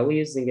 asking, are we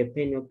using a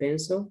pen or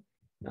pencil?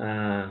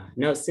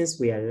 Now, since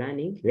we are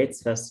learning,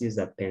 let's first use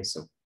a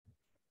pencil.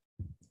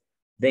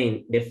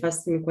 Then the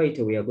first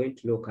inequality we are going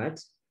to look at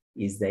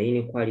is the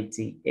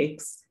inequality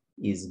x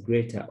is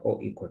greater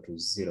or equal to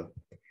 0.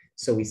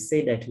 So we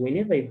say that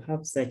whenever you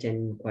have such an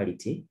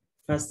inequality,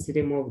 first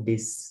remove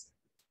this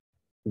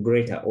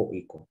greater or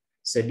equal.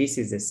 So this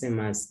is the same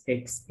as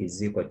x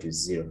is equal to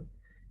 0.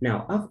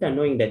 Now, after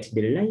knowing that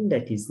the line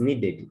that is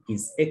needed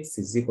is x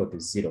is equal to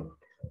 0,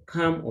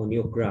 come on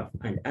your graph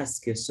and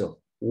ask yourself,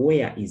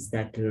 where is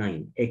that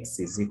line x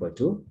is equal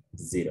to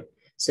 0?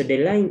 So the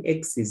line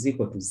x is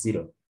equal to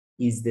 0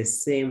 is the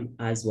same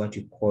as what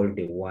you call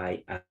the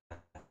y-axis.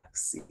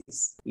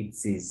 It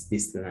is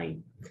this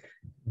line.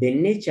 The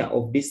nature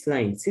of this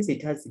line, since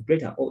it has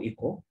greater or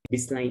equal,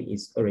 this line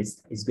is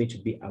always going to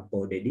be a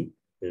bounded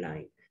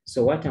line.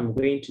 So what I'm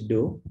going to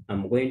do,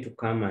 I'm going to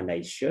come and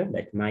I show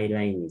that my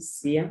line is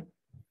here.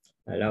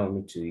 Allow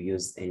me to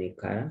use any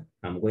color.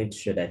 I'm going to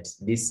show that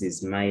this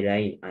is my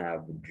line I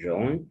have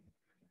drawn.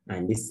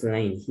 And this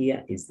line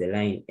here is the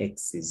line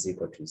x is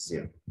equal to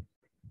 0.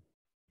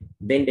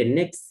 Then the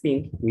next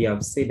thing, we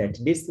have said that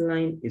this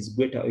line is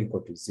greater or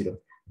equal to 0,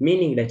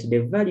 meaning that the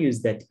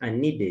values that are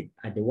needed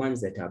are the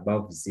ones that are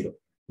above 0,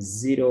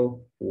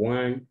 0,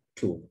 1,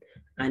 2.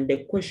 And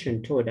the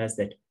question told us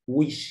that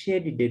we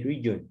shade the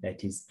region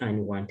that is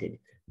unwanted,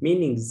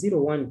 meaning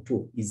 0, 1,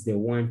 2 is the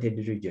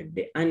wanted region,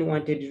 the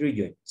unwanted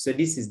region. So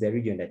this is the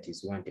region that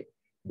is wanted.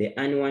 The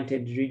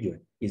unwanted region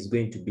is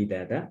going to be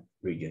the other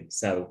region.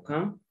 So I will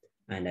come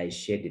and I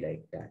shade it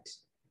like that.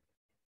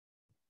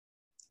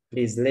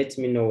 Please let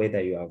me know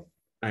whether you have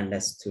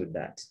understood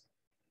that.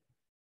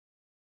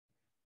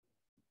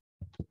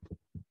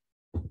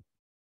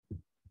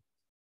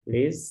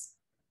 Please,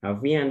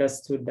 have we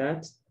understood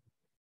that?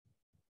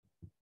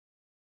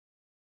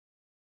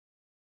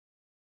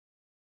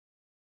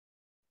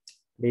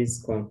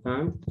 Please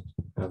confirm,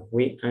 have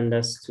we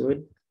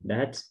understood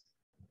that?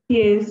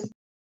 Yes.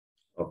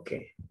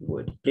 Okay,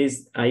 good.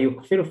 Please,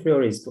 you feel free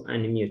always to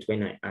unmute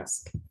when I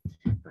ask.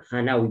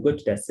 Now we go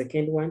to the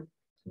second one.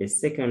 The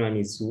second one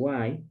is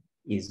y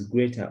is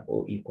greater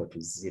or equal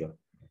to 0.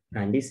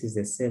 And this is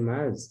the same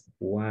as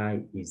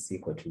y is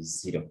equal to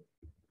 0.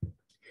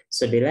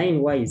 So the line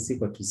y is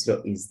equal to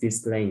 0 is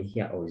this line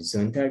here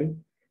horizontally.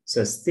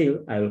 So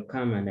still, I will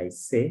come and I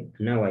say,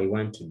 now I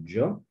want to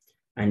draw.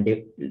 And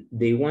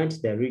they want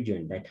the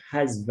region that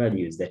has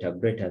values that are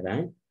greater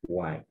than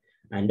y.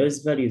 And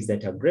those values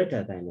that are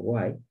greater than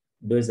y,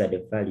 those are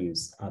the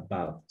values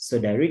above. So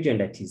the region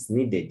that is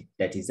needed,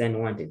 that is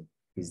unwanted,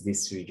 is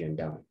this region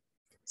down.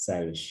 So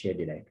I will shade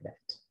it like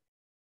that.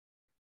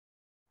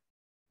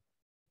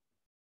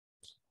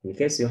 In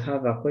case you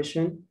have a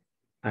question,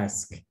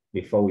 ask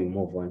before we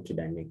move on to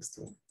the next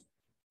one.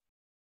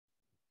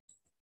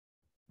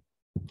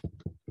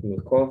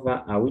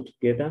 Nikova, are we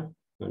together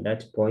on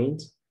that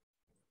point?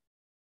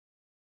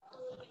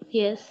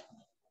 Yes.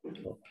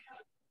 Okay.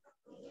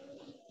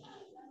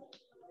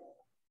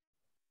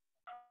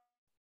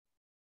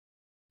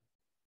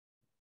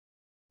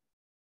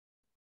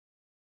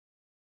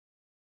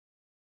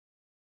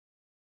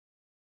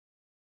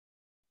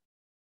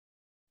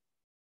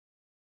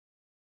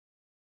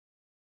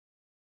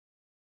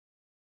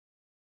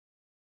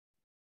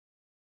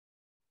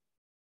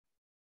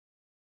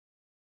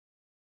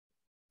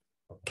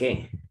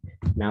 Okay.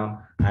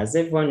 Now, has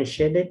everyone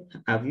shaded?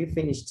 Have you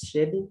finished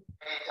shading?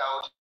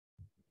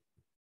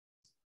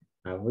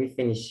 Have we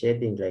finished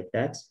shading like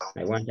that?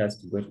 I want us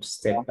to go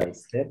step by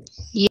step.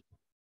 Yeah.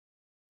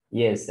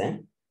 Yes, eh?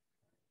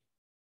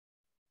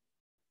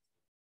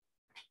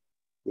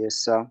 Yes,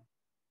 sir.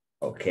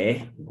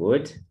 Okay,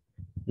 good.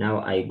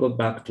 Now I go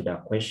back to the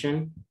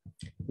question.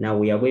 Now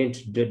we are going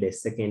to do the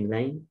second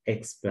line,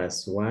 x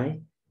plus y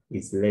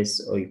is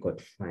less or equal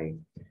to 5.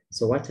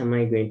 So what am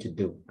I going to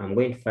do? I'm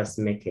going to first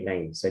make a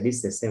line. So this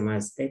is the same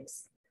as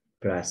x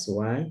plus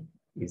y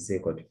is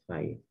equal to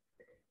 5.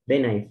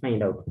 Then I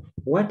find out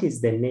what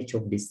is the nature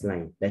of this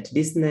line, that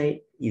this line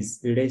is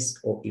less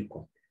or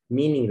equal,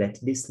 meaning that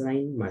this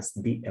line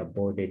must be a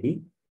bordered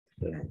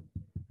line.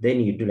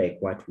 Then you do like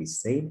what we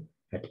said,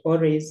 that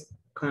always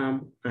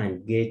come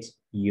and get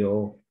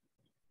your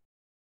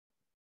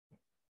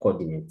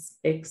coordinates,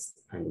 x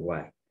and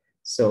y.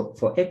 So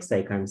for x,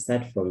 I can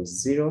start from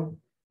 0,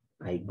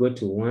 I go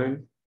to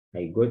 1,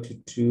 I go to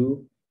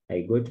 2,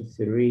 I go to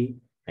 3,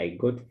 I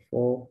go to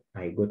 4,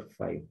 I go to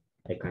 5.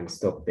 I can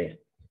stop there.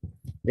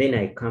 Then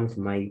I come to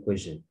my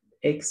equation,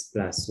 x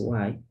plus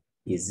y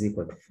is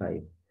equal to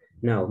 5.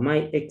 Now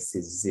my x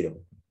is 0.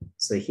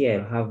 So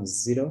here I have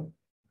 0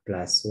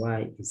 plus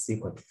y is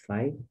equal to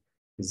 5.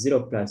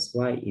 0 plus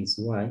y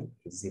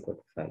is equal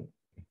to 5.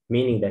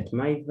 Meaning that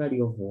my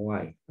value of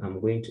y I'm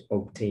going to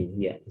obtain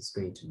here is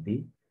going to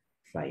be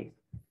 5.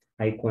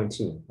 I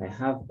continue. I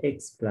have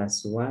x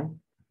plus y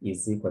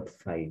is equal to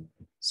 5.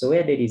 So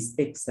where there is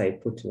x, I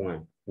put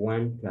 1.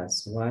 1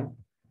 plus y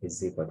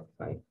is equal to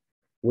 5.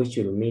 Which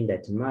will mean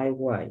that my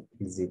y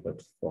is equal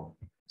to 4.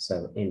 So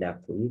I'll end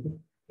up with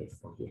a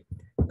 4 here.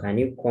 Can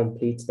you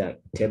complete that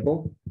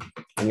table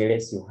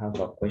unless you have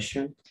a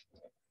question?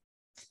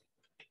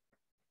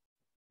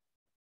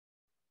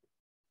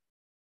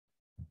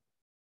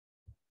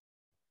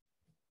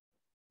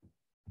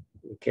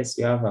 In case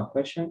you have a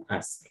question,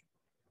 ask.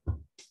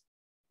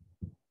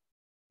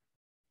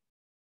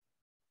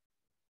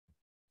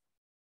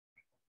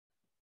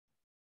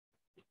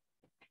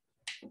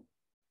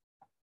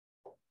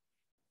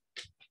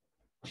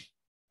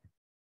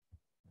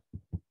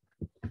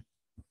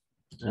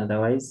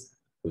 Otherwise,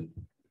 we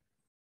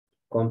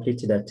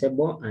complete the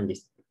table and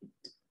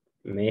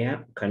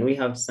can we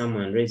have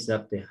someone raise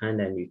up the hand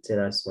and you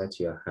tell us what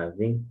you are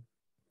having?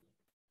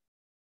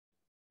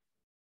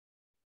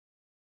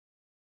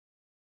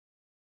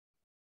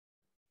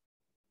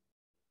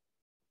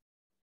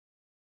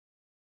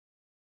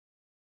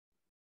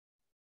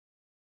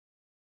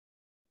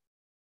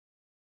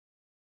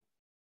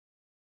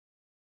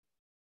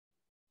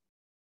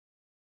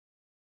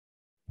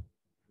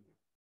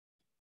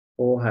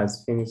 Who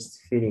has finished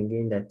filling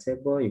in the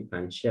table? You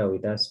can share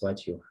with us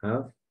what you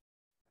have.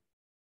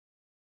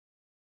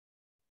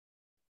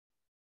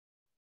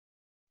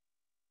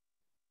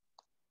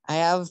 I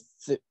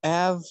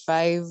have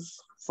 5,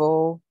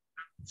 4,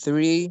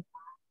 3,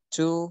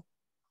 2,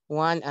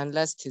 1, and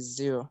last is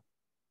 0.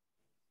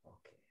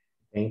 Okay.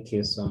 Thank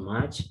you so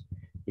much.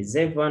 Is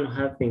everyone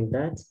having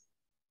that?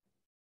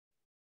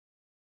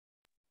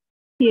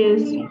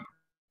 Yes.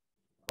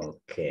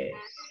 Okay.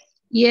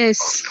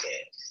 Yes.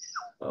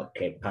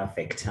 Okay,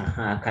 perfect.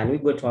 Can we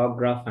go to our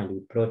graph and we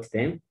plot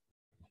them?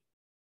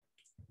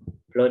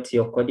 Plot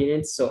your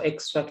coordinates. So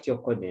extract your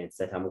coordinates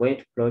that I'm going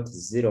to plot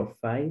 0,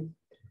 5.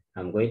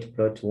 I'm going to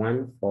plot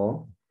 1,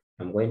 4.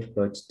 I'm going to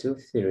plot 2,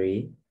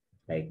 3,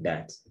 like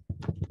that.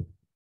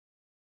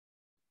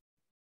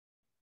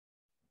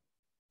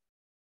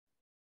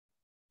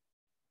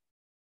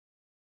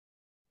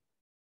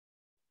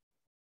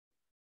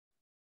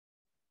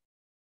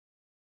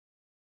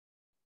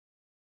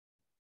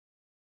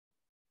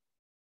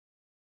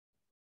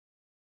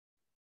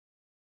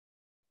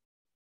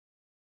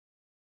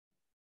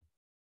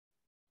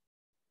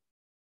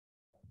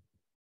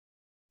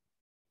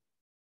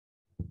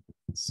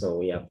 So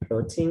we are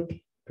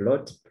plotting,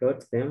 plot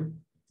them,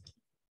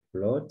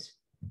 plot.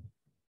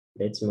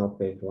 Let's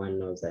hope everyone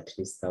knows at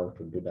least how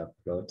to do the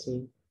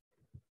plotting.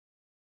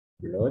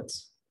 Plot.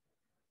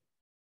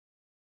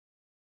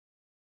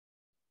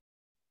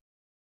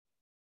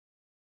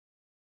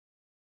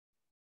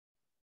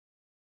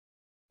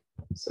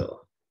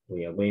 So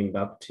we are going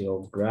back to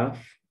your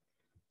graph.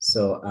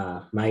 So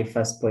my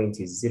first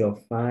point is 0,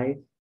 5.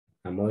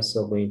 I'm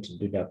also going to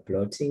do the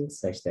plotting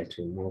such that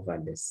we move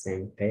at the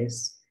same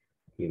pace.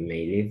 You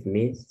may leave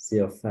me.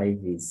 0, 5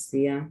 is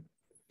here.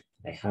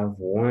 I have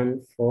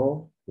 1,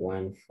 4.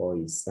 1, 4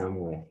 is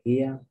somewhere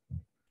here.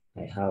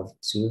 I have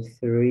 2,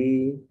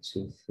 3.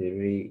 2,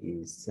 3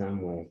 is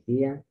somewhere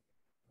here.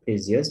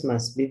 Please, yours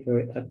must be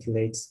very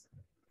accurate.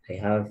 I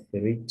have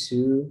 3,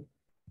 2.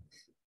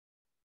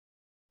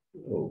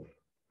 Oh,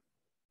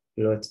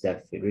 plot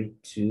the 3,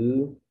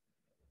 2.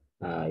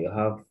 You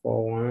have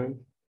 4, 1.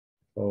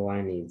 4,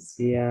 1 is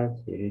here.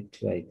 3,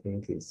 2, I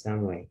think is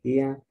somewhere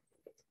here.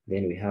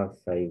 Then we have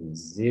 5,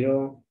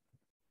 0.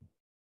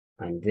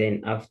 And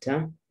then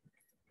after,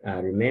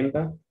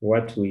 remember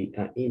what we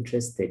are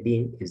interested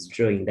in is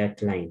drawing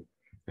that line.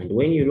 And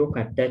when you look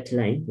at that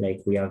line,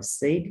 like we have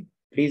said,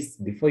 Please,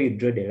 before you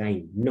draw the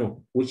line,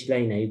 know which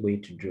line are you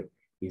going to draw.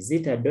 Is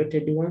it a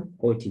dotted one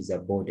or it is a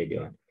bordered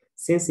one?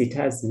 Since it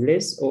has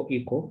less or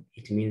equal,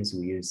 it means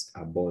we use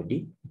a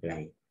border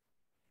line.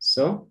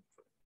 So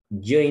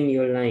join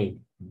your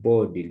line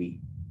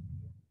boldly.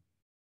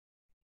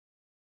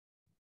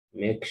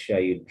 Make sure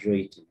you draw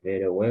it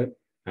very well,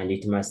 and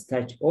it must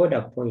touch all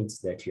the points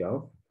that you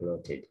have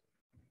plotted.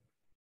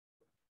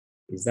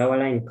 Is our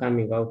line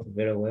coming out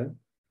very well?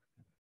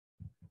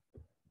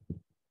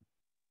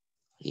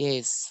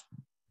 Yes.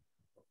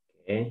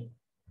 Okay.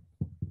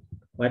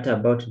 What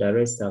about the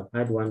rest? I've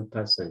had one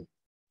person.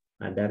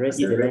 And the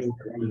rest of the line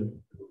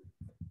coming?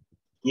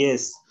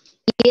 Yes.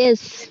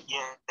 Yes.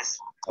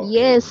 Okay.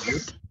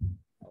 Yes.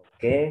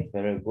 Okay,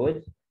 very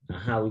good. We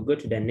go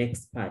to the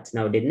next part.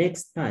 Now, the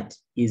next part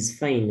is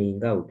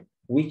finding out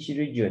which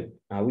region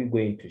are we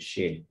going to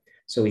shade.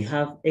 So we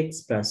have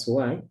x plus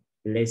y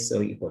less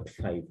or equal to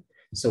 5.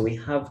 So we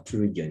have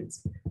two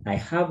regions. I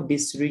have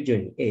this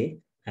region A,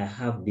 I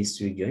have this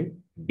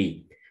region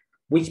B.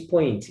 Which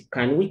point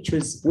can we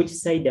choose? Which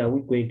side are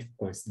we going to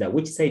consider?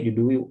 Which side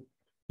do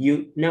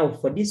we, now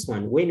for this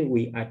one, when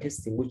we are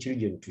testing which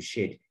region to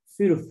shade,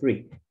 feel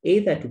free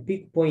either to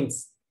pick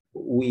points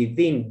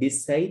within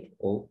this side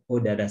or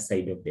the other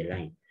side of the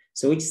line.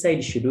 So which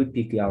side should we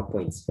pick our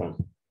points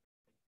from?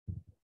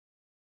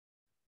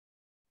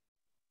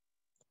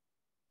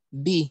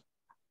 B.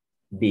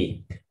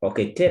 B.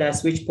 Okay, tell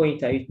us which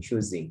point are you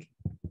choosing?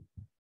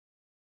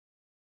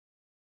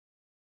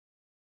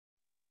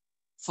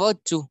 4,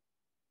 2.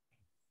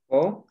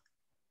 4,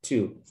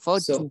 2. 4,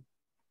 so 2.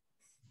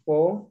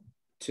 4,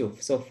 2.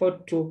 So 4,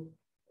 2.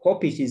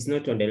 Hope it is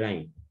not on the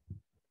line.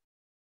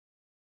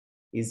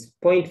 Is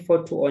point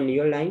 4, 2 on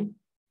your line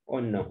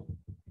or no?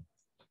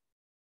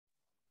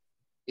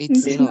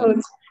 It's not.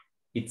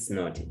 It's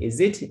not. Is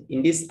it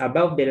in this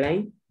above the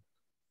line?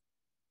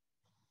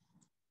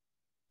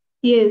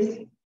 Yes.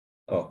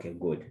 Okay,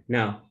 good.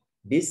 Now,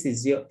 this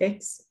is your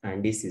x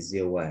and this is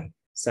your y.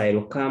 So I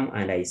will come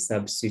and I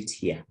substitute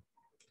here.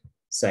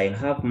 So I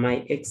have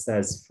my x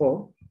as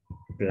 4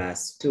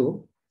 plus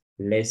 2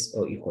 less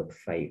or equal to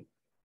 5.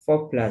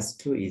 4 plus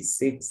 2 is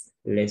 6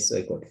 less or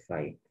equal to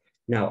 5.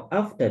 Now,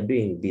 after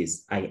doing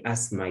this, I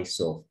ask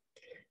myself,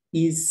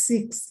 is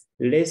 6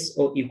 less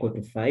or equal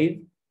to 5?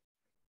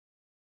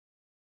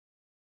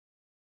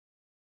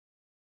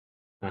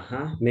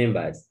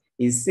 Members,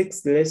 is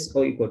 6 less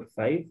or equal to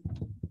 5?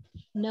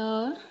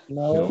 No.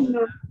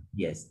 No.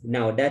 Yes.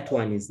 Now that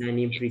one is an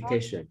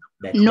implication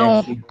that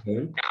No. that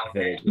region,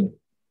 very good.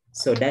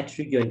 So that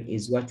region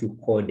is what we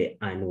call the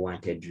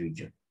unwanted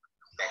region.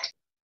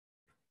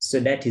 So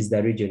that is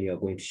the region you are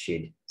going to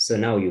shade. So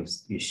now you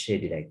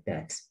shade it like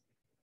that.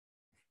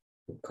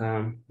 You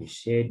come, you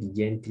shade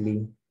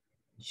gently,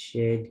 you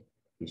shade,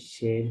 you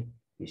shade,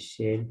 you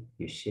shade,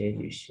 you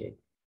shade, you shade.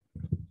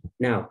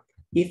 Now,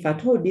 if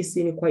at all this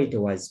inequality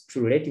was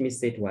true, let me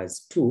say it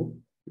was 2.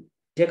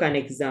 Take an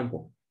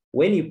example.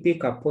 When you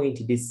pick a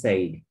point this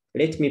side,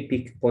 let me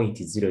pick point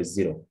 0,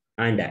 0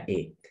 under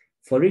A.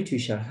 For it, you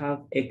shall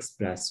have x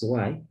plus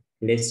y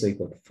less or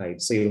equal to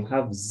 5. So you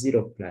have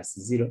 0 plus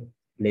 0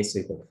 less or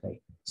equal to 5.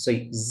 So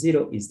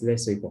 0 is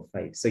less or equal to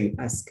 5. So you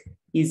ask,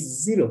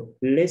 is 0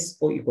 less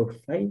or equal to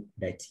 5?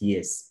 That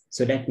yes.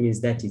 So that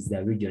means that is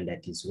the region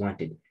that is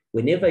wanted.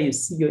 Whenever you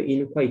see your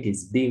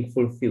inequalities being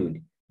fulfilled,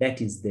 that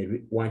is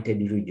the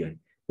wanted region.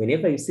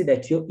 Whenever you see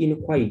that your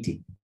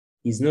inequality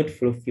is not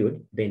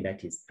fulfilled, then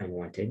that is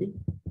unwanted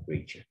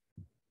region.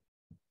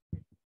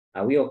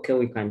 Are we okay?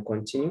 We can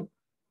continue.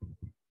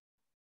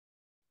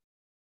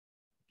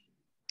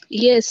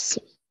 Yes.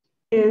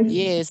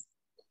 Yes.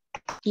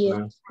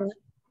 Yes.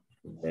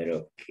 Very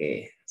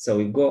okay. So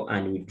we go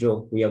and we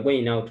draw. We are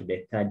going now to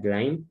the third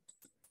line.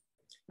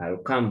 I'll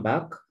come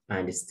back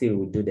and still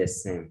we'll do the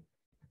same.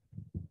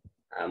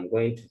 I'm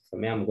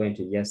going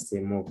to just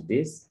remove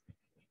this.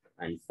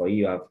 And for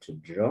you have to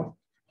draw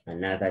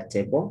another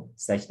table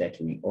such that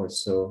we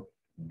also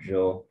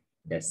draw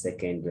the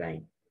second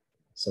line.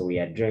 So we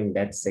are drawing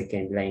that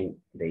second line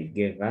they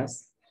gave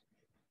us.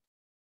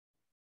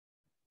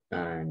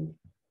 And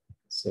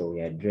so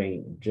we are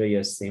draw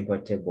your simple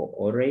table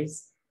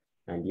always.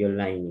 And your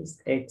line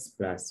is x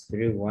plus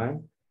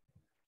 3y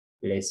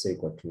less or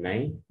equal to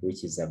 9,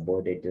 which is a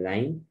bordered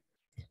line.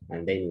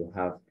 And then you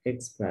have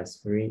x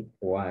plus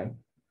 3y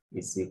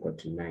is equal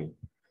to 9.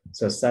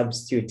 So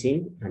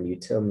substituting, and you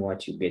tell me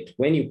what you get.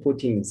 When you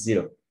put in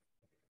 0,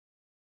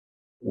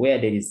 where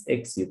there is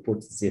x, you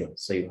put 0.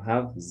 So you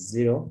have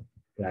 0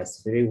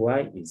 plus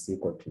 3y is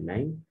equal to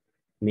 9,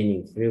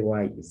 meaning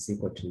 3y is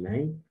equal to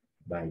 9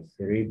 by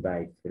 3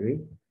 by 3,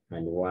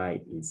 and y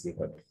is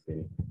equal to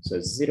 3.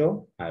 So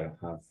 0, I'll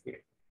have 3.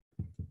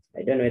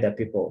 I don't know whether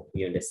people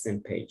are on the same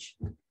page.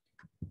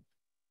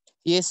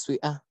 Yes, we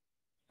are.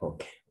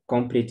 Okay,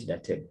 complete the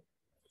table.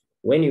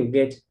 When you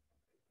get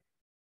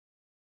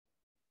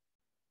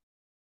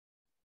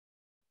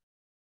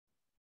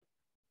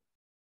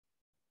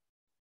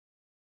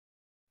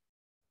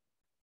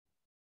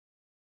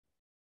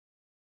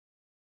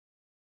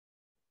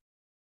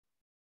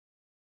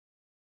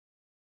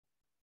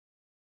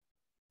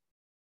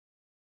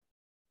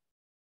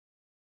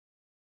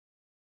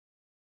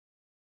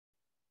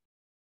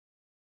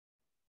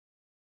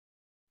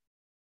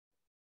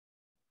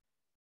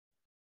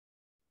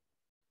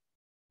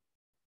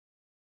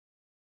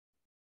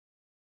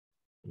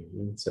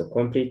So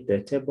complete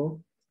the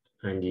table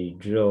and you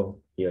draw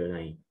your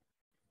line.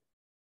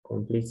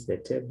 Complete the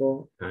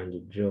table and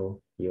you draw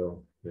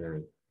your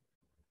line.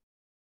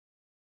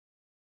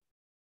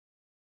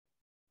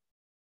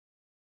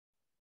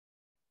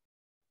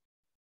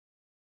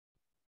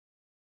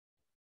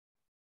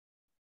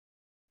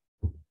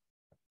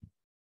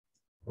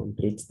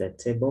 Complete the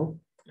table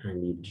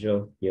and you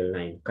draw your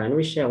line. Can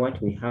we share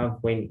what we have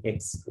when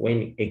x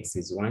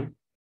is 1?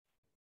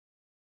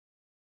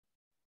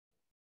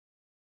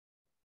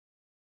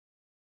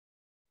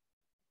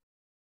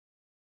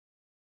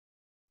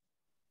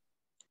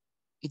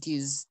 It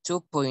is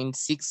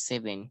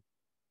 2.67.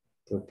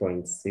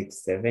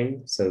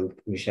 2.67. So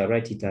we shall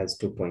write it as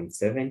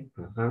 2.7.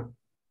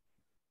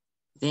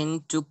 Then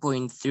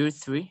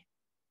 2.33.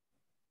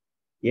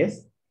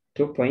 Yes,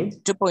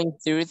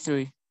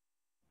 2.33.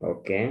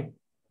 Okay.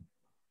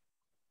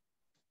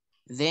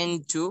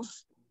 Then 2.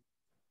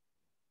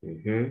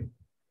 Then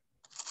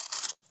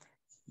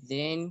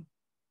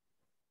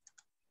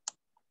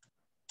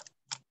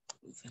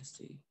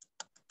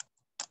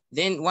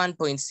then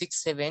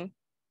 1.67.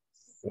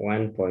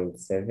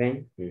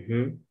 1.7.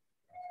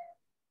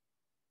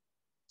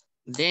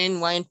 Then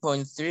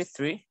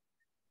 1.33.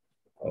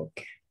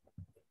 Okay.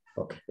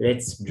 Okay.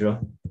 Let's draw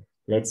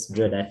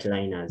that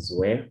line as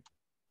well.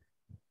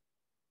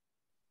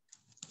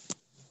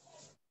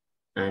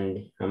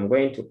 And I'm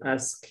going to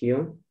ask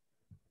you,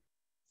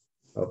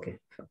 okay,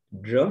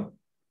 draw,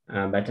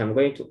 but I'm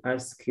going to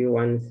ask you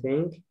one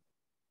thing.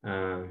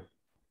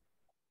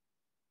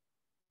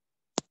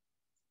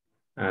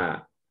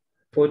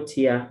 Put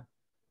here,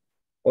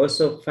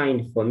 also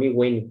find for me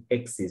when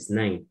x is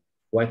 9,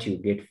 what you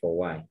get for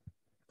y.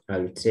 I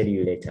will tell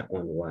you later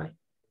on why.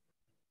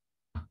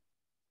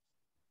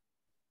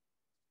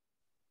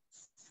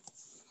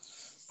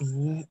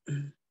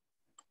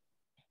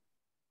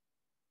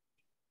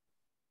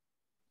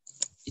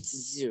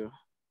 It's 0.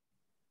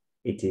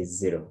 It is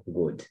 0.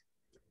 Good.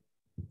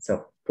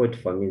 So put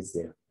for me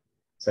 0.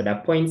 So the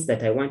points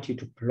that I want you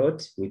to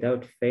plot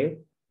without fail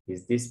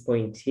is this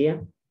point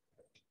here.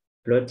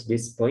 Plot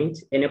this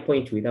point, any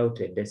point without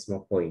a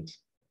decimal point.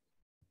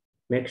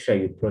 Make sure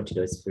you plot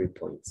those 3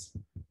 points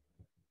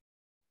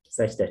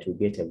such that we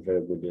get a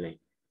very good line.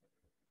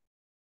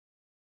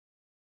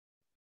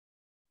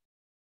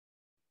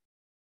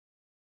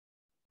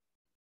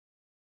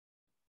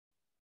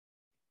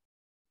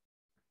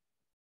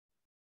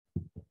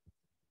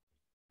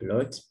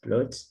 Plot.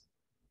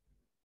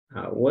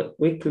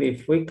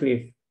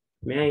 Wycliffe,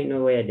 may I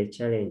know where the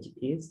challenge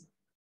is?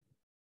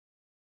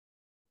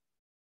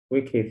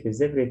 Wycliffe,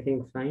 is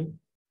everything fine?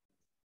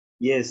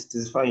 Yes, it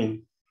is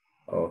fine.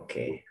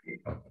 Okay.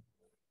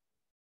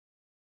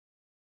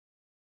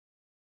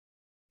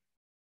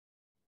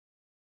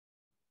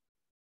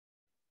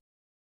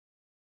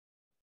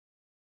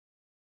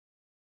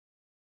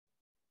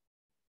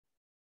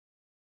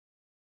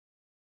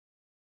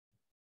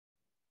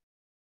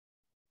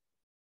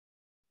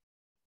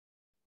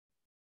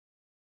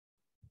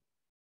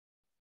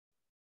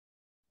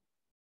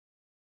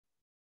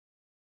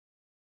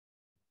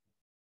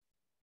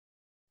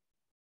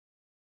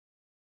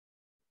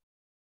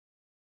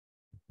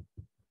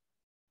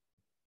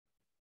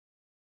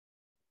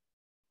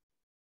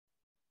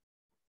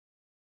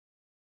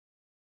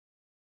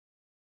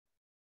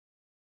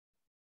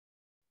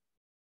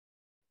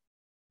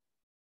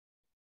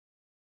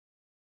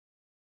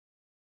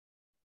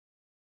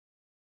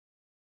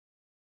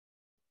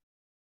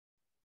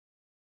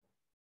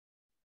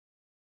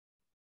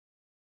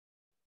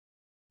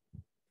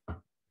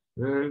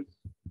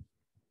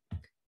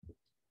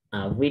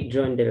 Have we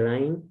drawn the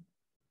line?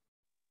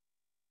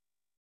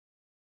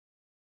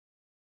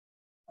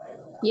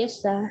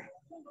 Yes, sir.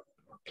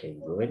 Okay,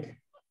 good.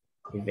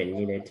 Even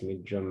me, let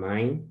me draw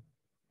mine.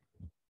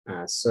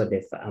 So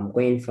I'm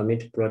going for me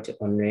to plot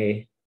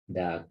only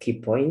the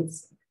key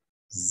points,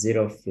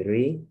 0,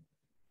 3.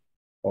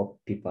 Hope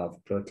people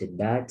have plotted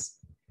that.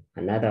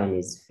 Another one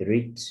is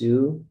 3,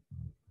 2,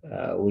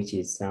 which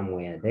is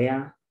somewhere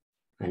there.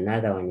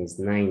 Another one is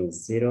 9,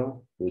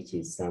 0, which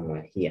is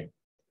somewhere here.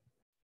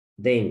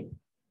 Then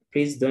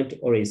please don't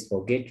always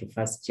forget to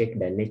first check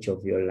the nature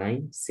of your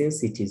line.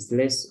 Since it is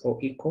less or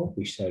equal,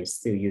 we shall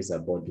still use a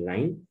bold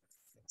line.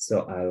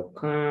 So I'll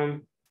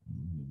come,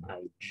 I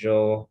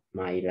draw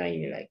my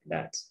line like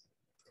that.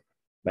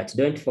 But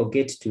don't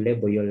forget to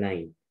label your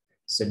line.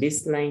 So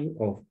this line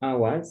of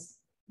ours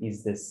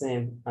is the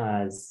same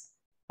as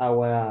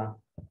our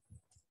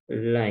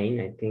line.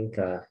 I think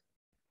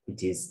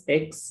it is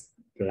x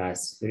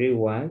plus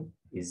 3y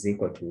is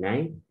equal to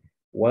 9.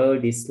 While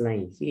this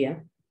line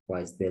here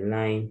was the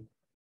line,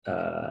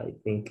 I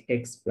think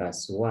x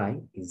plus y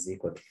is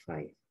equal to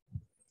 5.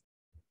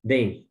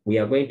 Then we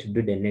are going to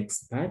do the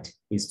next part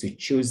is to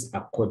choose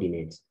a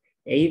coordinate,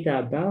 either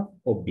above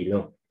or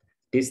below.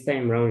 This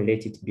time around,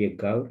 let it be a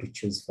girl to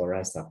choose for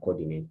us a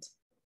coordinate,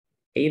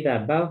 either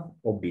above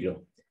or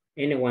below.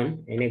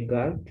 Anyone, any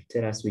girl to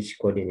tell us which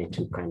coordinate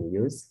you can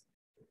use?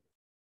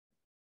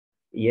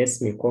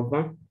 Yes,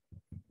 Mikova?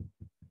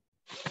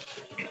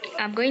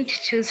 I'm going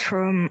to choose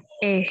from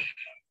A.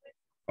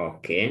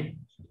 Okay.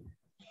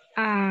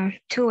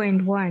 2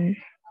 and 1.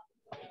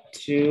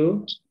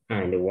 2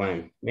 and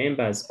 1.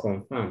 Members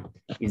confirm.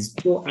 Is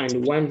 2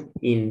 and 1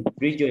 in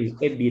region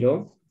A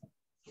below?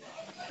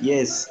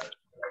 Yes.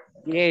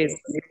 Yes.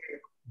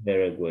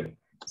 Very good.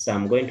 So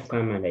I'm going to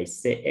come and I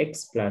say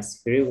x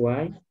plus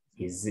 3y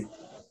is,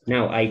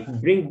 now I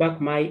bring back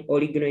my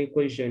original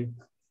equation,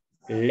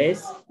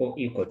 less or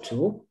equal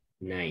to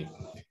 9.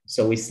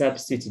 So we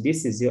substitute,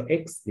 this is your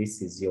x,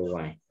 this is your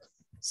y.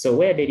 So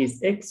where there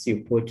is x,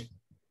 you put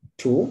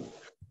 2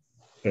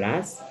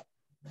 plus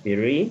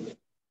 3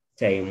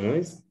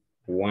 times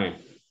 1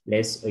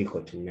 less or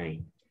equal to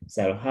 9.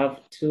 So I'll have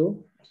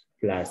 2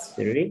 plus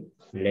 3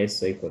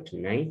 less or equal to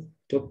 9.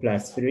 2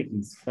 plus 3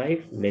 is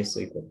 5 less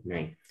or equal to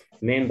 9.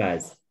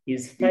 Members,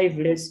 is 5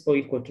 less or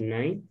equal to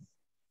 9?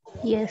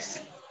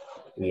 Yes.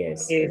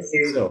 Yes. Yes.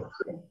 So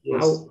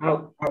Yes.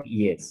 how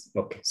yes.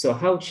 Okay. So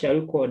how shall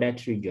we call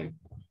that region?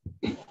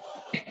 The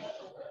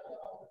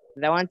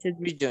wanted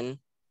region.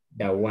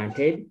 The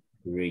wanted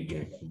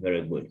region.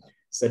 Very good.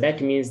 So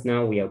that means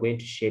now we are going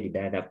to shade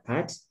the other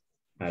part.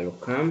 I'll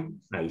come,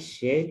 I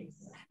shade,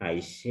 I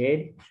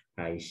shade,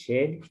 I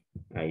shade,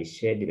 I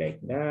shade like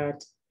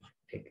that,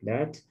 like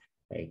that,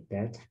 like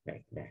that,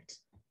 like that.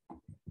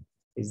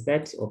 Is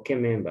that okay,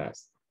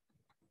 members?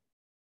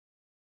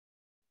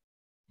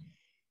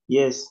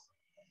 Yes.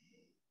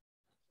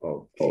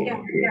 Okay.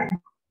 Yeah.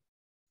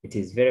 It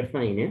is very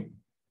fine, eh?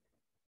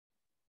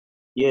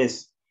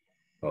 Yes.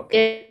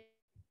 Okay.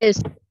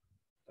 Yes.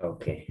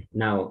 Okay.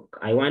 Now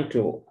I want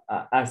to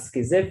ask,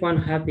 is everyone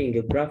having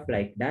a graph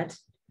like that?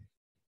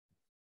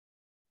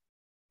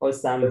 Or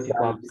some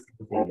people have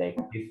something like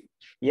this?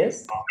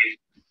 Yes?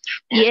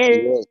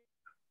 Yes.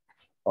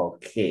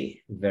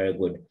 Okay, very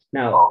good.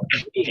 Now,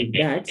 in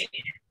that,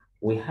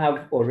 we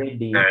have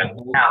already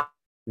about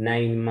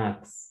 9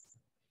 marks.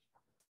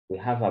 We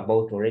have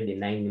about already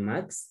 9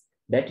 marks.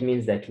 That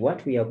means that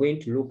what we are going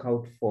to look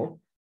out for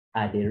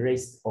are the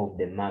rest of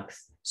the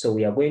marks. So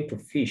we are going to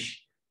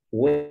fish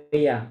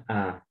where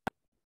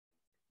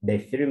the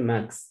 3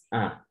 marks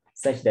are,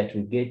 such that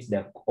we get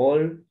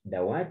all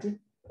the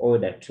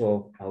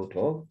 12 out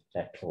of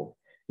the 12.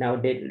 Now,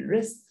 the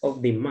rest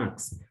of the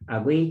marks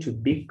are going to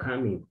be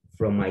coming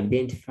from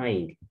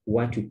identifying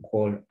what we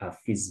call a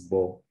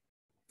feasible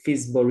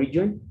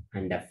region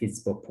and a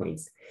feasible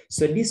points.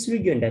 So this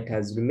region that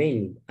has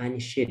remained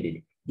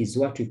unshaded is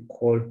what we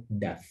call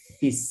the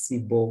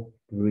feasible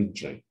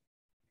region.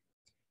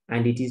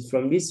 And it is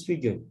from this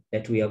region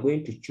that we are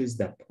going to choose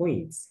the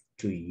points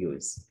to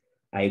use.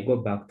 I go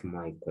back to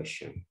my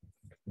question.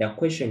 The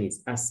question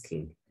is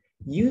asking,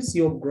 use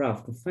your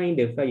graph to find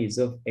the values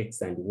of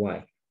x and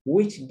y,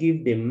 which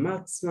give the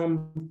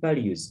maximum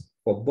values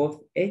for both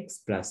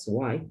x plus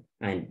y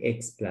and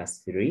x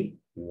plus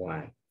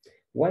 3y.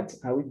 What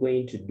are we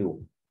going to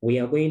do? We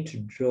are going to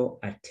draw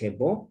a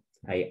table.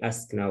 I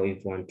ask now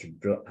everyone to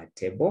draw a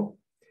table.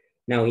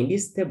 Now in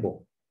this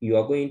table, you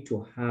are going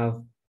to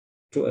have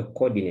a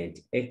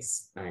coordinate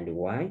x and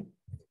y.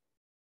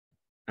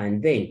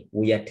 And then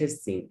we are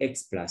testing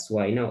x plus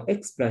y. Now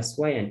x plus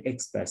y and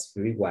x plus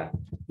 3y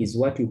is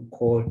what we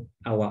call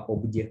our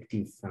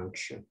objective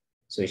function.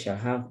 So we shall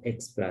have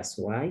x plus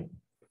y,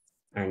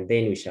 and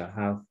then we shall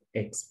have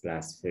x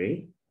plus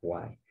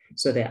 3y.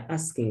 So they're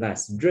asking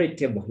us, draw a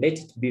table, let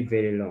it be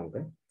very long.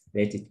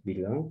 Let it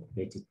be long,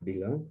 let it be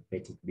long,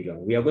 let it be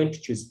long. We are going to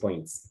choose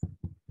points.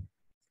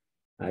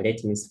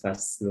 Let me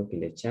first look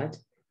in the chat.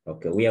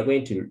 Okay, we are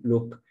going to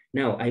look.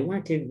 Now, I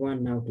want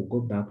everyone now to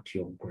go back to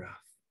your graph.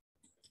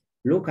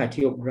 Look at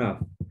your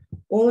graph.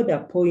 All the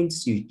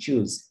points you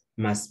choose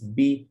must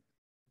be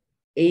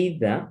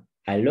either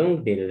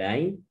along the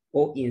line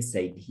or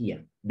inside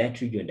here, that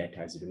region that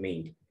has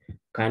remained.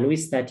 Can we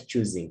start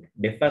choosing?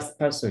 The first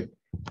person,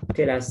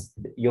 tell us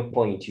your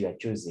point you are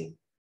choosing.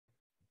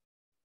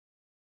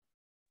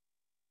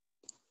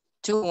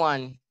 2,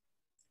 1.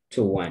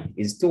 2, 1.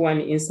 Is 2,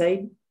 1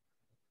 inside?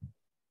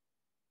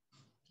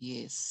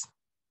 Yes.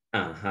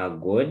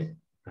 Good.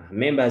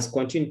 Members,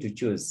 continue to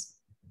choose.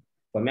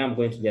 For me, I'm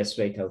going to just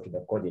write out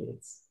the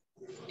coordinates.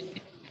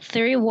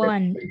 3,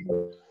 1.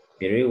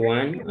 3,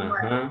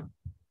 1.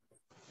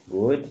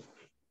 Good.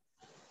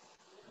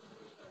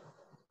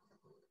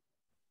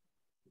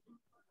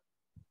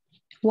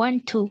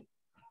 1, 2.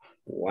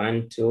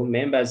 1, 2.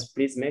 Members,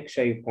 please make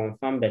sure you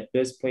confirm that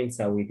those points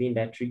are within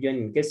that region.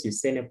 In case you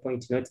send a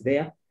point not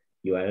there,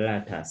 you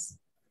alert us.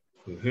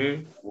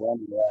 1,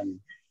 1.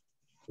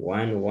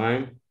 1,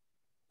 1.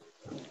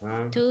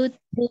 2,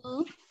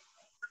 2.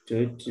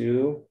 2,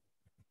 2.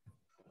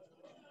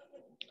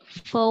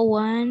 4,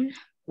 1.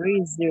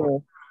 3,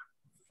 0.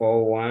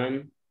 4,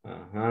 1.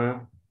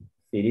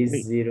 3,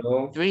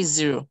 0. 3,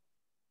 0.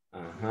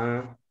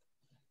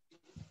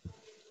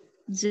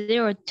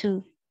 0,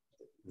 2.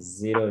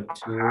 0,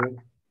 2.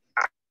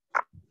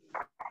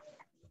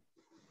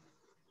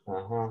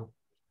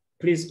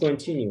 Please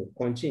continue.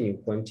 0,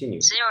 2.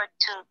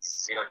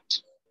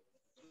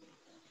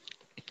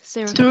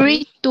 0,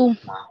 3, 2.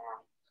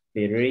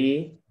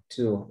 3,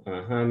 2.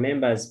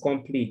 Members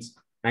complete,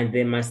 and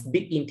they must be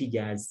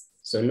integers,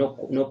 so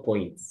no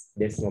points,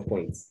 decimal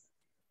points.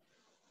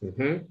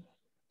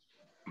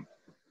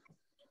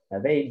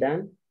 Are they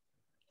done?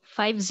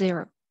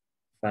 50.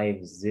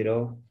 50.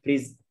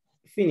 Please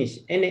finish.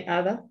 Any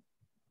other?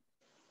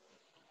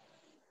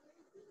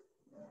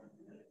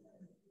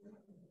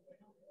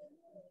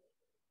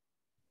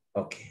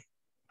 Okay,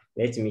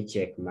 let me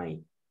check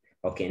mine.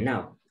 Okay,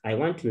 now I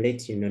want to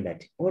let you know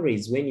that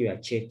always when you are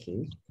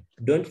checking,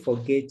 don't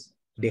forget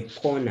the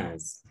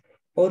corners.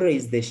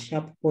 Always the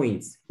sharp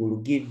points will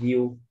give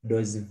you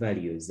those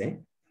values.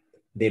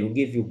 They will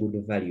give you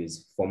good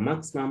values for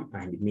maximum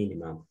and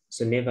minimum.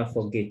 So never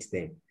forget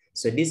them.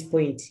 So this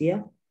point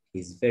here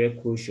is very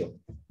crucial.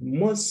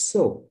 More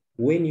so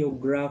when your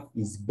graph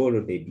is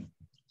bolded.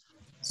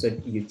 So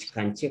you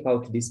can check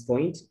out this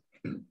point.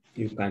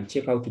 You can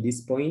check out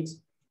this point,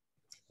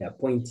 the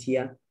point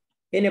here.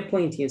 Any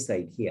point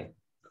inside here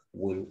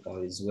will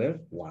always well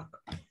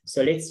work.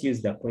 So let's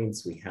use the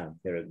points we have.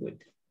 Very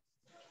good.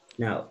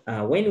 Now,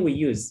 when we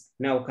use,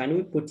 now can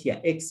we put here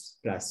x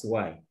plus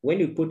y? When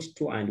we put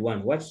 2 and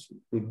 1, what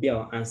would be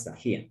our answer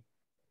here?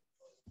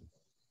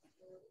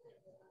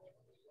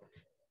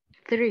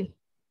 3.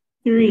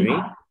 3.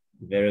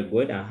 Very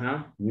good.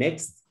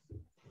 Next.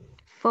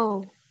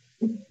 4.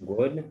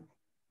 Good.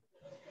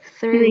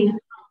 3.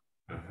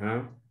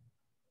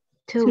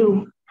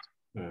 2.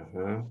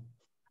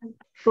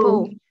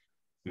 4.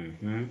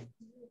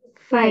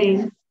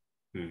 5.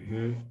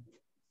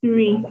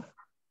 3.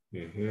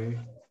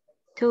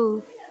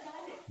 2.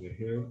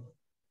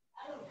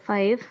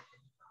 5.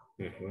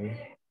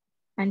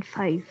 And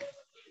 5.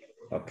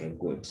 Okay,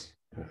 good.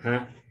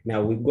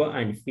 Now we go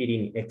and fill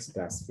in x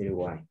plus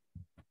 3y.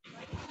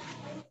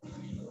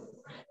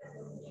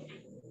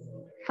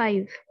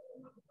 5.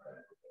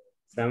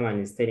 Someone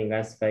is telling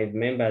us 5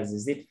 members.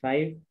 Is it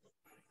 5?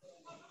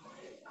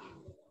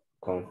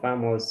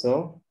 Confirm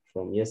also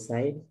from your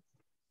side.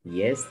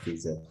 Yes, it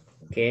is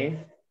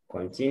okay.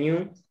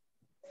 Continue.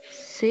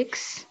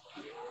 6.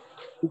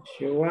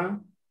 Sure.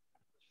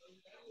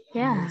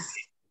 Yeah.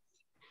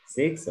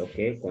 6,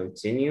 okay,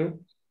 continue.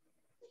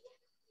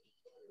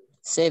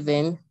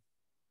 7.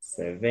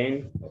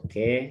 7,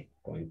 okay,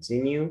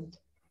 continue.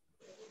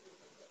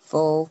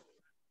 4.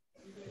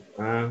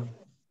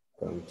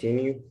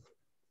 Continue.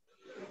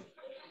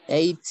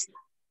 8.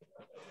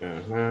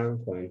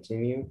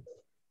 Continue.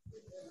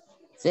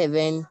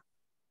 7.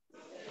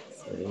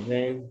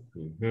 7,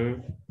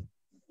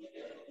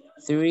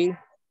 3.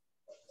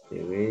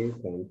 3,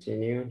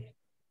 continue.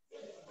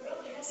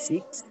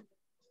 6.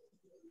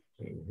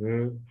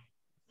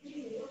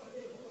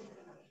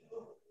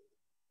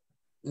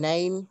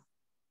 9.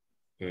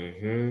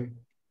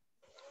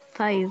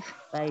 5.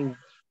 5.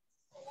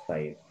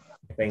 5.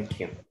 Thank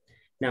you.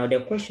 Now the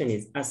question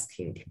is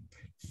asking,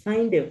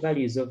 find the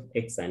values of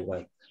x and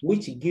y,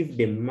 which give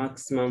the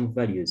maximum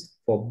values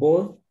for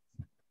both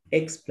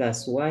x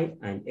plus y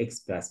and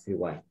x plus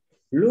 3y.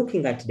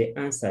 Looking at the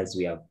answers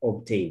we have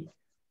obtained,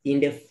 in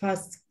the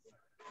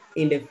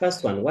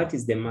first one, what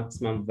is the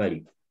maximum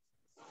value?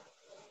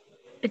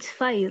 It's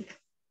 5.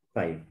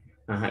 5.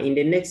 In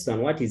the next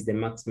one, what is the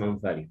maximum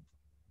value?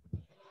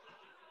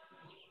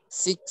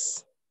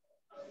 6.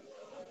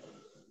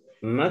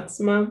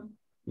 Maximum?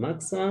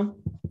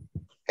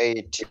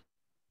 8.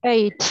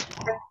 8.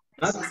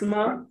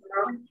 Maximum?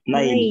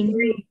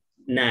 9.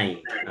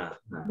 9.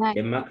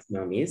 The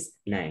maximum is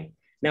 9.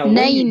 Now,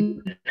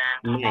 9.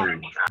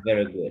 9.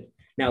 Very good.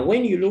 Now,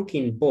 when you look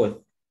in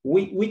both,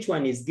 which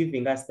one is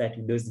giving us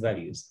those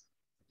values?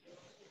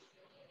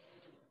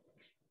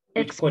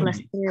 X plus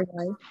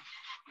 3y.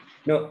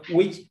 No,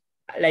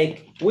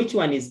 which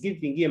one is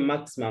giving you a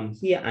maximum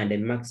here and a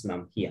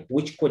maximum here?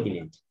 Which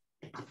coordinate?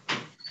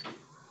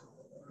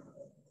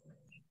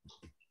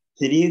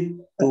 3,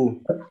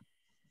 2.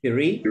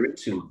 3,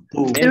 2.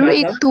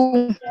 3,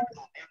 2.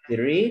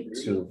 3,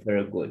 2.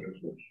 Very good.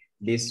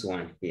 This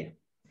one here.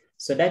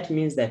 So that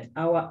means that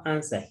our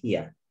answer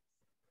here,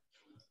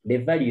 the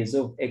values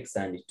of x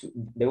and 2,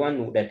 the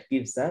one that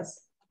gives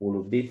us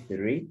will be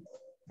 3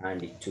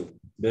 and 2.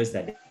 Those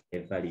are the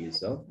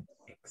values of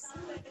x.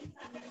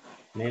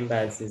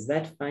 Members, is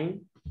that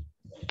fine?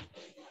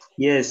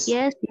 Yes.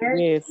 Yes.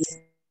 Yes.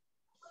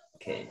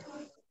 Okay.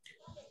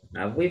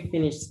 Have we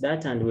finished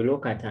that and we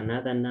look at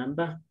another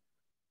number?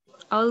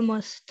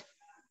 Almost.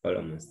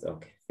 Almost.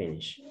 Okay,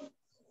 finish.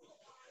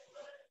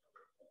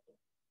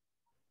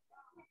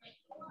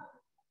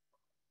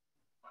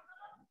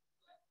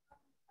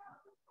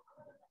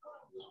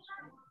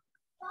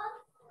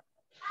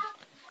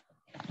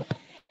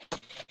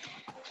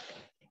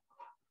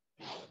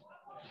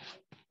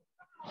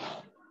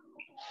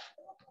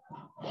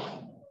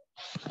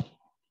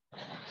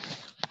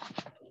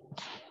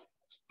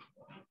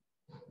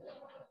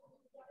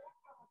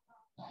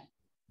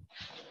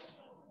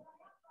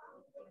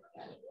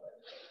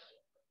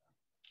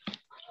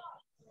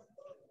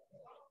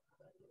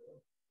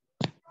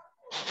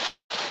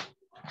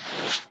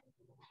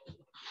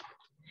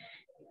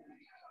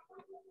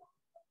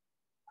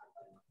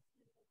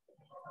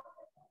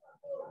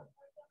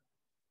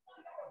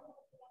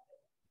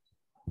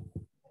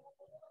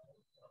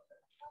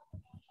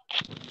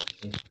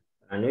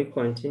 Can we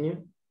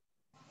continue?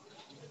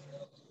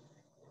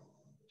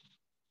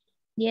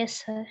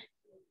 Yes, sir.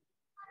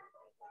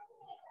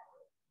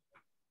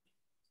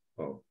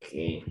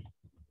 Okay.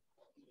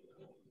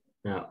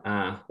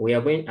 Now, we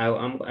are going.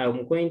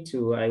 I'm going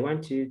to. I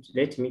want you to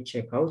let me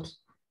check out.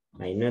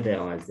 I know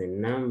there was a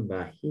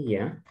number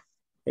here.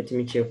 Let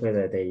me check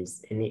whether there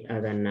is any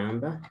other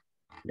number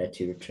that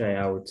you try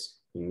out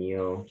in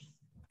your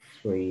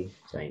free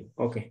time.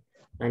 Okay.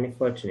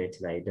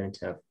 Unfortunately, I don't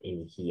have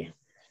any here,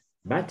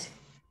 but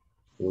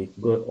we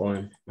go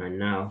on, and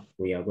now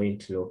we are going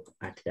to look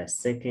at the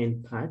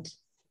second part.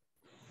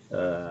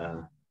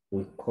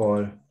 We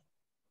call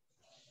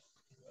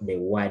the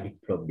word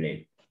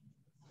problem.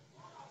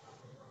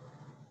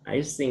 Are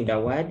you seeing the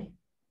word?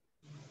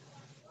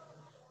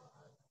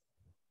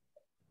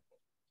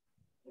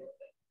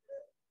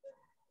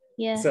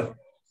 Yeah. So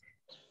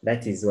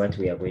that is what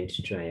we are going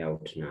to try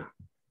out now.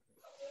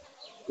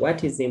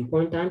 What is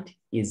important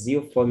is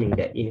you forming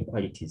the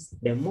inequalities.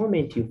 The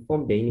moment you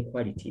form the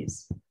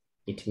inequalities,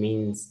 it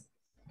means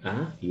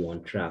you're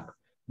on track.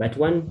 But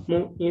one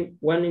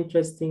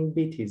interesting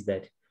bit is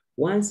that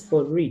once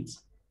for it,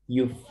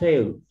 you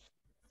fail,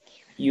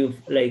 you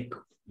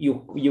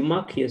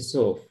mark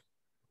yourself.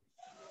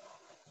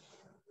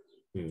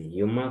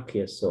 You mark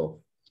yourself.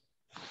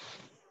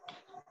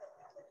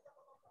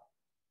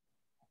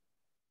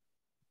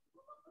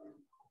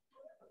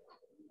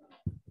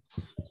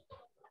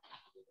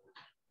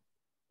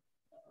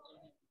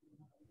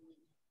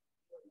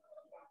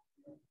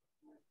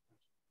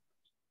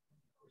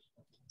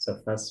 So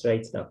first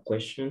write the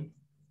question.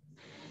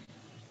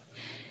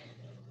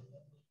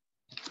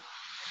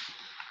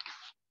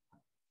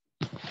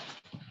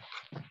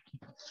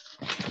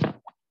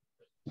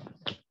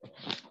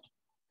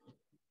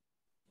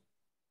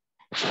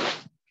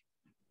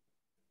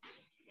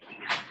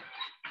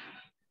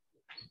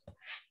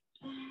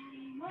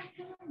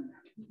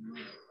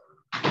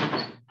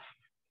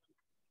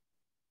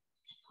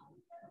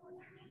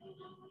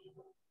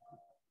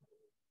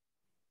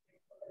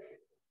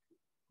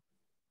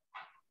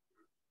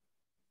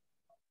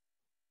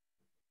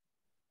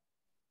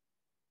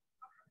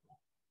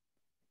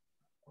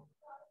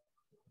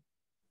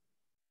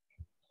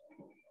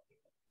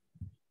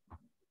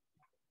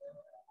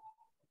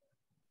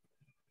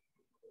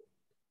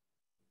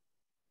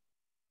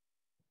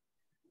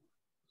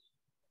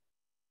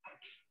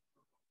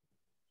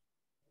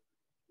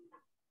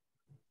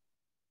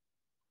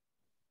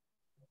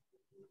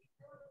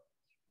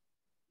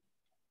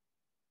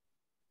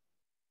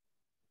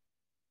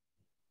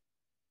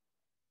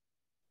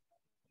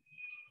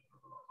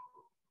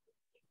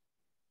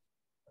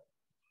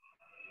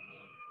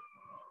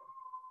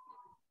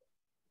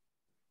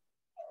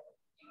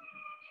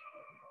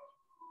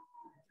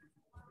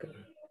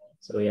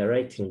 So we are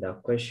writing the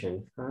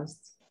question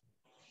first.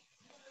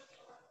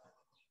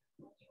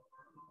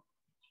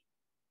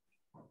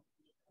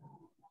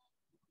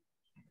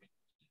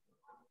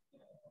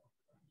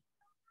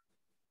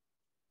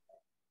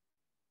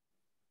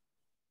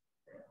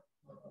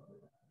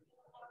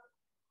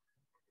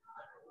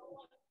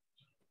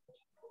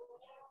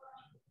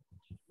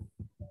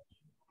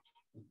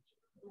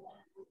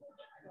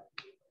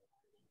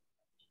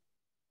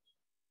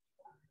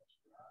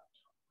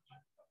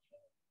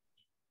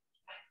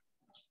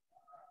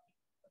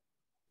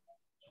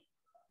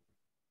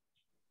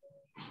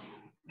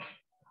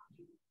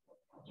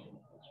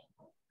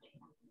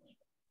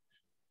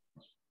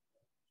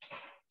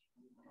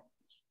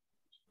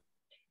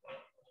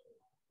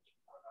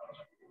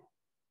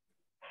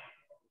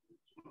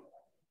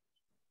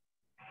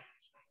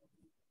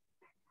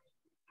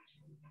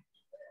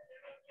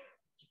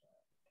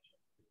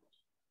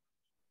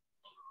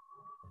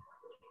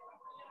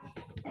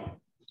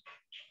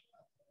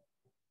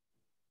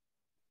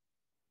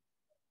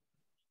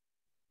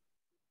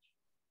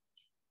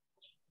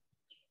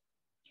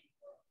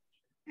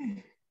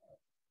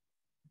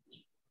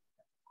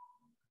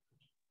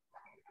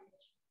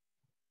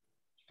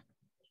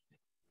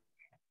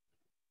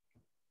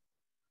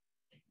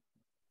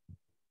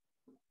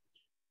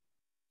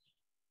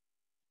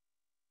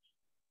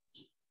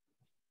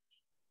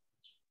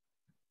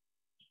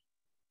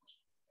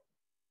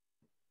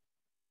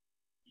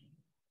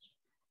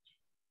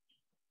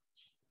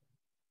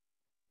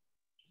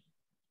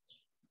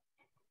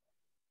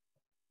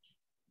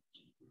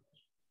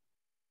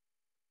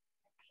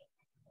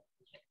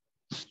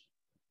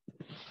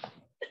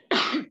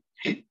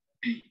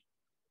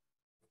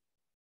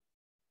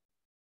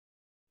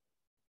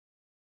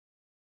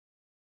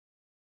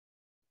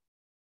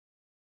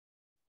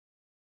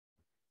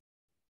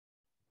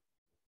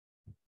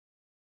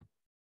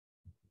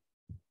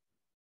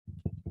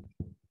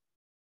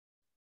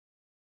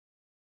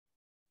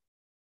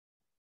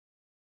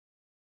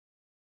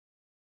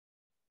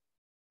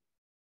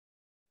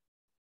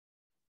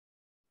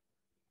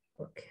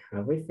 Okay,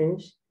 have we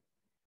finished?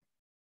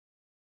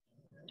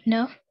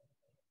 No.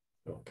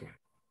 Okay.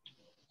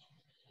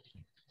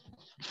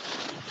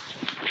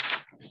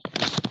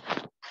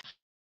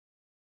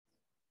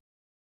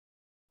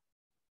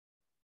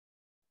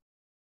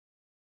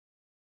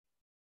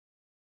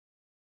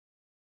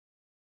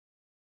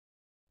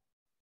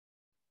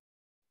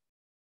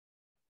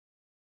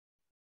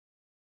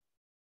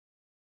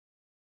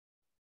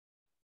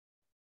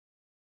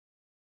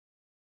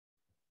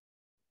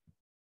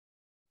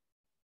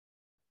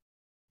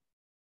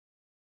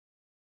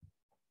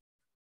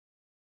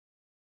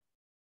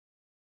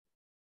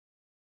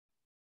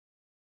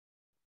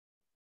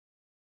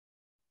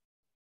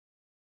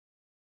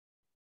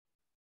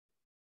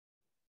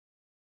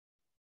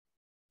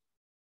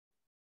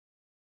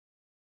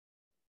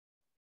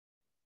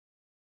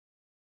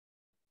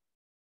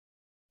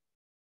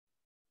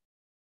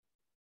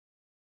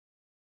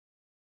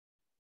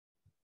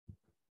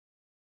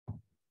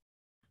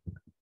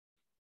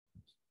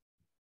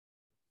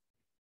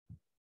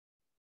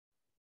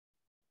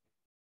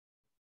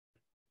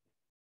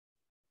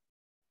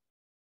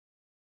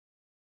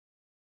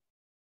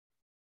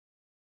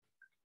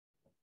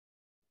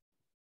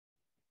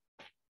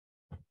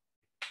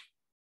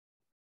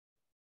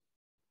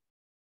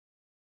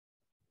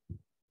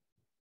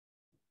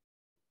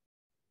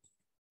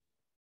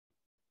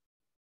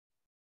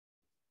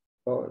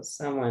 Oh,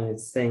 someone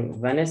is saying,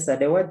 Vanessa,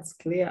 the word's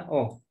clear.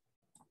 Oh,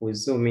 we'll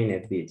zoom in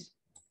a bit.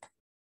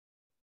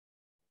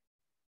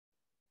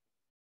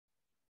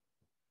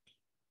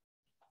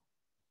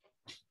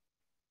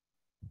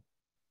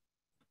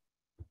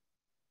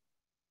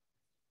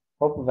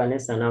 Hope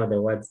Vanessa, now the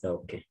words are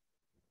okay.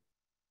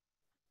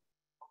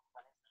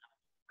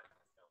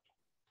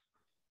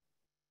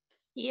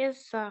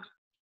 Yes, sir.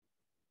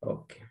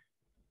 Okay.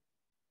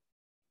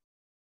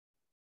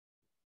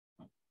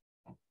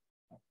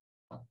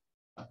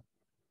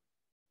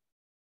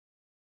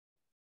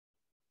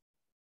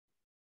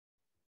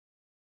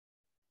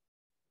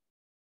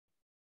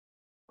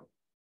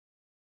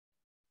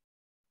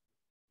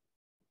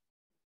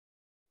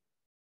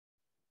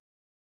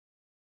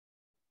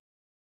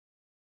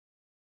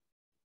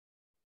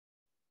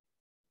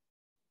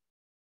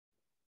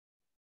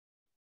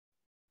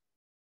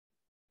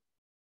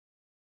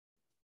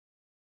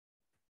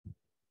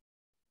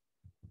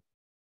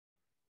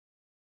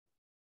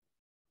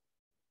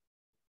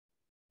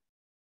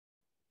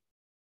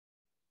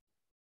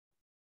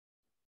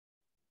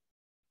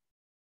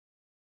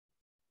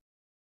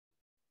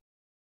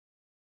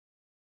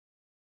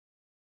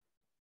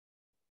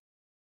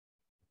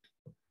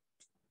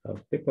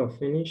 Have people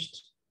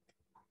finished?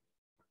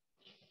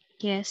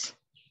 Yes.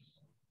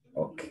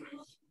 Okay.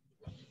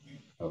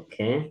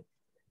 Okay.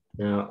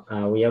 Now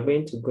we are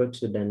going to go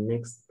to the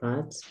next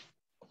part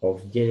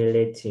of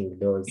generating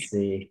those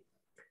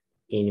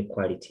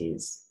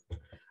inequalities.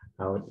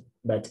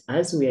 But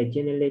as we are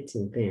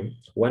generating them,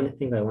 one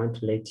thing I want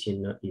to let you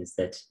know is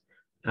that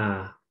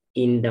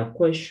in the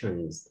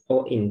questions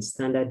or in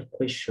standard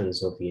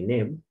questions of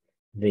UNEB,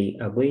 they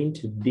are going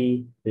to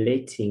be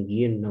letting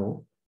you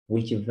know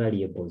which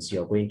variables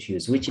you are going to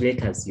use, which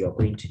letters you are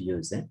going to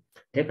use.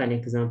 Take an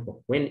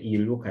example. When you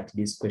look at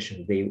this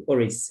question, they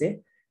always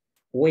say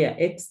where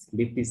X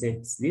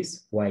represents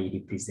this, Y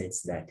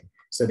represents that.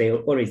 So they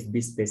will always be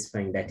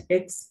specifying that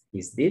X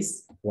is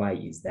this, Y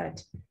is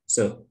that.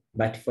 So,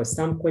 but for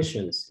some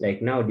questions,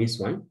 like now this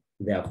one,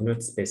 they have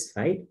not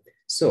specified.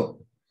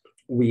 So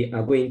we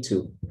are going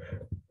to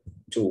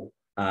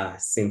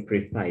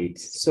simplify it.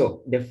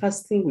 So the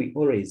first thing we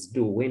always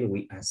do when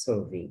we are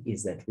solving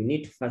is that we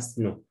need to first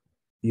know.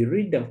 You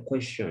read the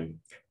question,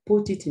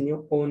 put it in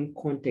your own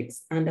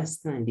context,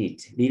 understand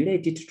it,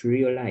 relate it to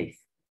real life.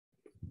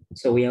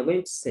 So we are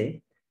going to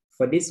say,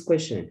 for this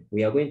question,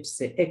 we are going to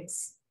say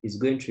X is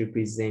going to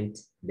represent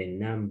the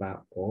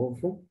number of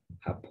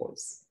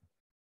apples.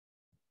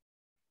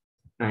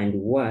 And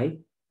Y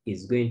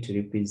is going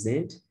to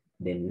represent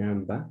the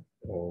number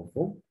of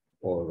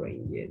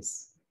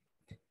oranges.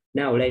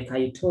 Now, like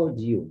I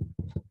told you,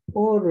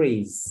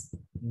 always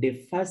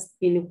the first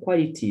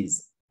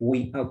inequalities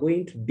we are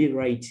going to be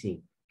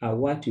writing are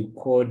what we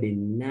call the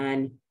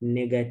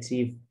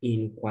non-negative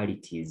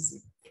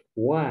inequalities.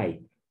 Why?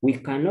 We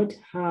cannot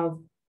have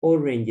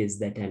oranges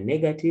that are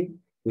negative.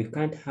 We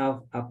can't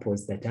have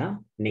apples that are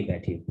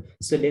negative.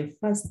 So the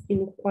first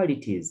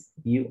inequalities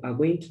you are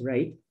going to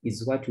write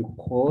is what we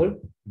call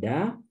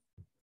the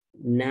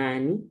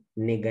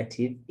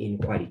non-negative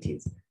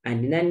inequalities.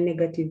 And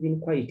non-negative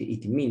inequality,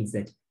 it means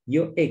that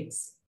your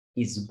X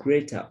is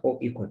greater or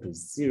equal to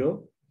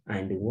 0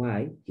 and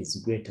Y is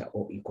greater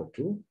or equal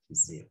to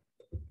 0.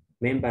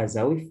 Members,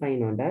 are we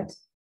fine on that?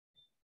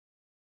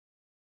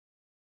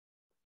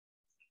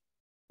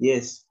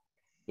 Yes.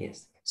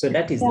 Yes. So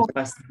that is the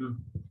first.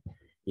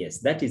 Yes,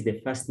 that is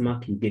the first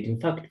mark you get. In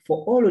fact,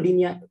 for all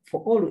linear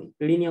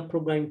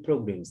programming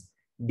programs,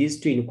 these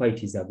two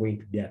inequalities are going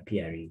to be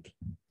appearing.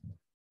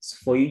 So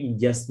for you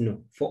just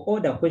know, for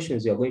all the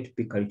questions you are going to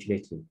be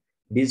calculating,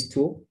 these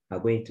two are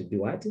going to be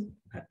what?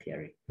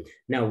 Appearing.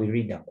 Now we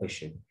read the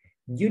question.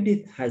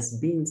 Judith has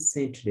been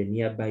sent to the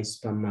nearby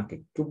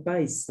supermarket to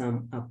buy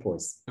some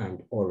apples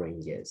and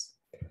oranges.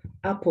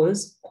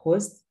 Apples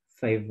cost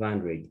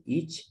 500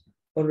 each,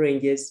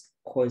 oranges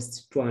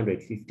cost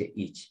 250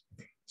 each.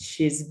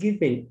 She's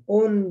given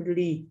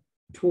only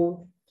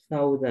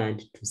 2,000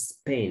 to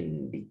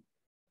spend.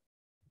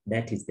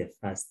 That is the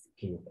first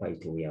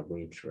inequality we are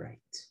going to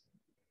write.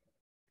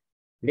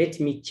 Let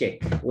me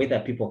check whether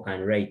people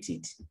can write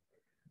it.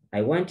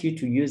 I want you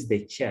to use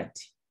the chart.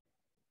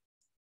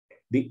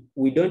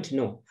 We don't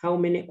know how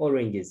many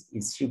oranges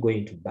is she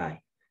going to buy.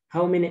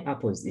 How many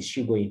apples is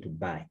she going to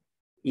buy?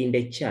 In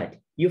the chart,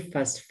 you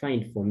first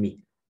find for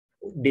me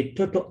the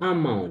total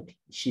amount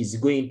she's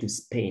going to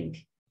spend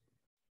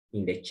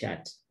in the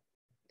chart.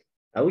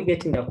 Are we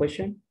getting the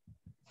question?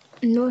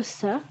 No,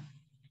 sir.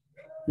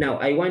 Now,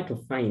 I want to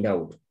find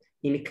out.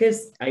 In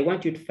case I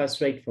want you to first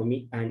write for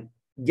me and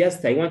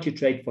I want you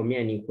to write for me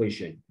an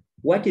equation.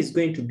 What is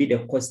going to be the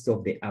cost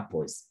of the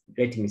apples?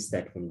 Let me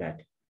start from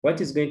that. What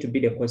is going to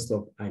be the cost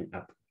of an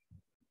apple?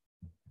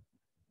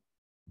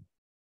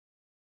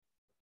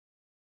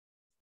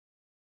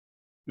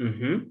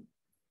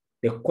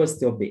 The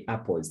cost of the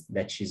apples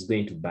that she's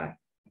going to buy.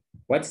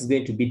 What is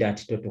going to be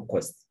that total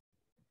cost?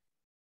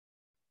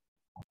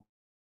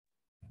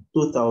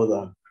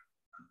 2,000.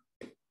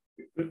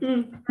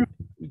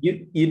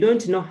 You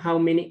don't know how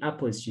many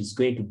apples she's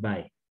going to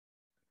buy.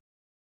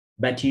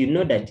 But you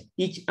know that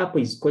each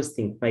apple is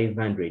costing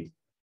 500.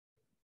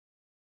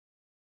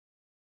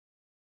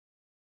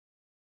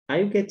 Are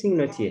you getting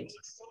not yet?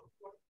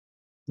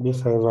 Be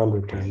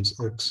 500 times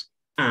x.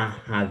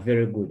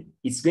 Very good.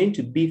 It's going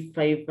to be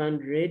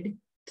 500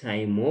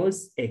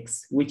 times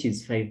x, which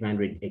is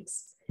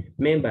 500x.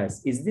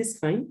 Members, is this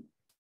fine?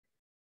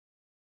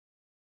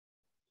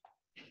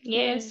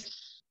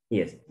 Yes.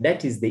 Yes,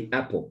 that is the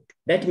apple.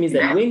 That means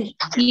that when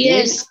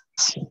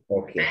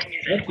okay,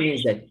 that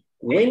means that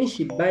when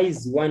she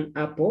buys one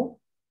apple,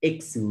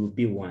 x will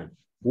be 1.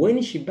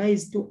 When she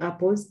buys 2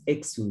 apples,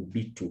 x will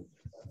be 2.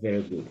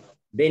 Very good.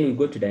 Then we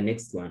go to the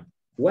next one.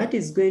 What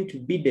is going to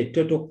be the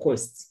total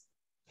cost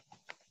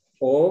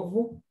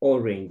of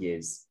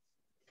oranges?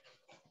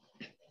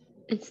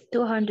 It's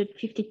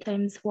 250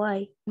 times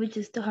y, which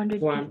is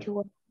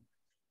 251.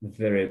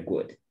 Very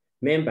good.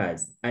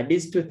 Members, are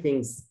these two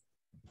things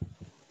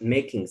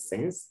making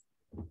sense?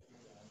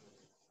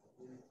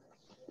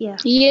 Yeah.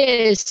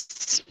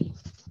 Yes.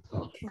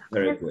 Okay,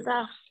 very Yes, good.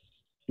 sir.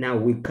 Now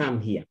we come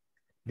here.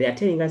 They are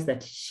telling us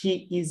that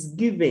she is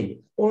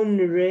given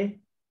only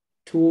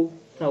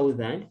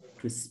 2,000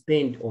 to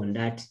spend on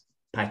that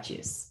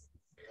purchase.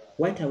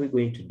 What are we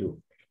going to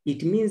do?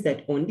 It means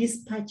that on this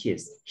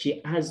purchase,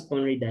 she has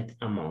only that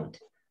amount.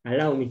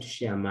 Allow me to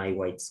share my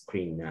white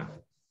screen now.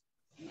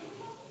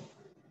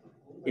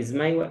 Is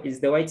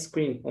the white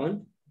screen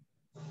on?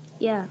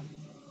 Yeah.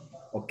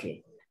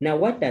 Okay. Now,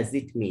 what does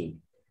it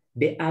mean?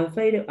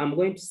 I'm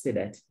going to say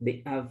that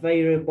the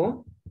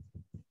available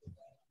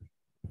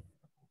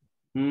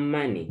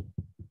money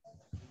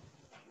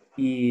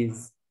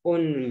is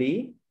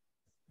only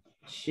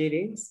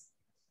shillings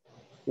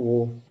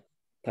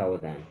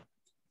 4,000.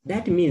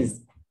 That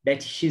means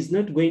that she's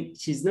not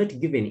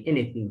given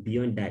anything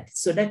beyond that.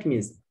 So that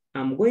means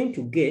I'm going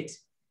to get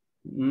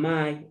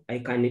I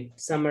can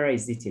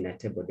summarize it in a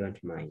table,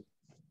 don't mind.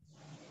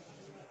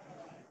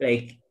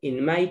 Like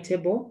in my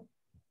table,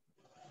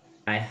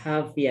 I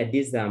have here,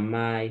 these are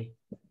my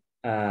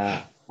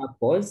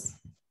apples.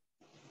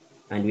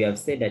 And we have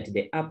said that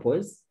the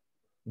apples,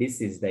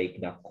 this is like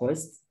the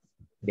cost.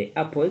 The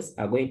apples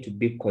are going to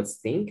be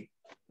costing,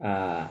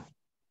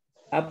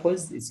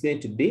 apples is going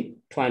to be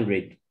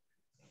 200.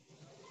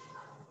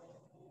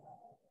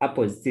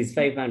 Apples is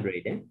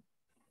 500, eh?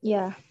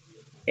 Yeah.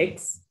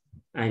 X,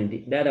 and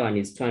the other one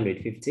is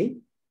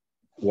 250,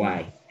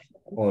 Y,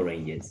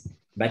 oranges.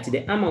 But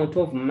the amount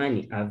of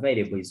money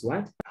available is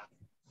what?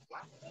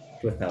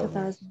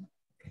 2,000.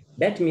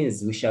 That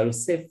means we shall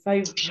say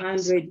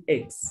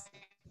 500X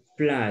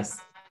plus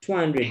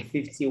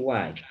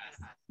 250Y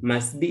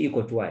must be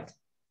equal to what?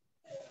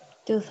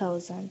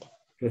 2,000.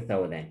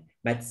 2,000.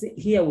 But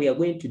here we are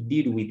going to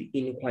deal with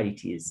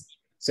inequalities.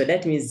 So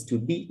that means to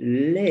be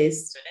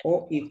less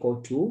or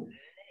equal to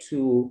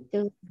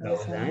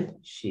 2,000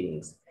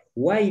 shillings.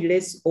 Why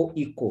less or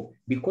equal?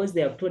 Because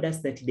they have told us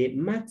that the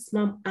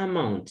maximum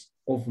amount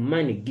of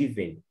money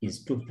given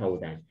is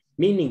 2,000.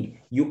 Meaning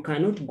you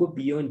cannot go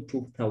beyond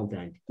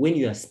 2,000 when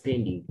you are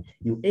spending.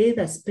 You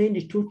either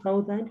spend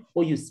 2,000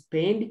 or you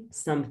spend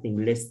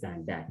something less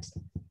than that.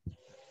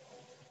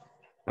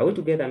 Are we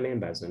together,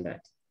 members, on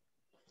that?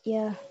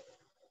 Yeah.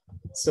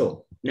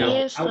 So now,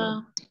 Yes,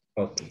 sir.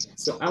 okay.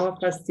 So our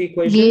first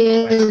equation.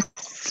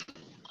 Yes.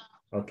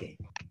 Okay.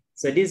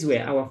 So these were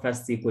our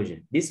first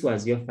equation. This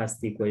was your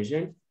first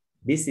equation.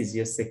 This is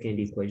your second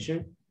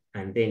equation.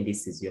 And then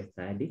this is your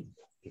third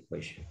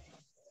equation.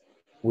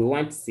 We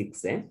want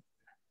 6, eh?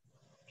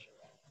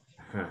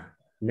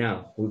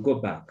 Now we go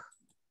back.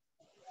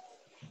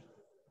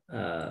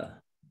 I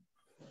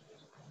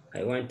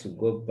want to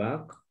go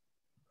back.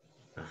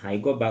 I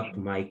go back to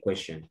my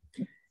question.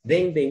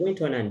 Then they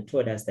went on and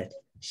told us that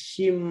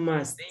she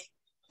must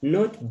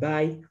not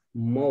buy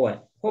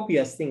more. Hope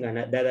you are seeing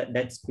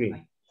that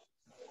screen.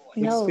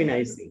 Which screen are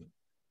you seeing?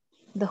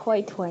 The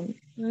white one.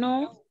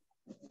 No.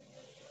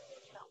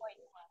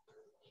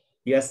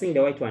 You are seeing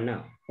the white one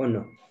now? Oh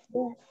no.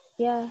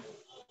 Yeah.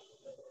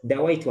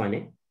 The white one,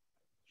 eh?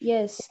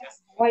 Yes.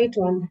 White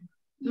one.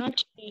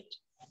 Not yet.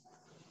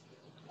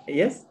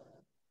 Yes?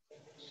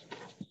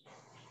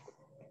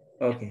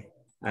 Okay.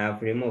 I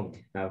have removed.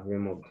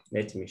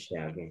 Let me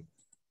share again.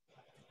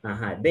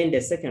 Then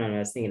the second one, I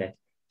was saying that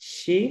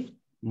she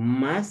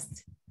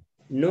must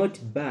not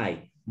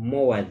buy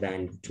more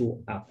than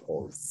 2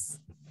 apples.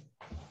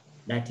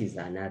 That is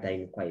another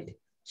inequality.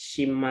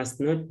 She must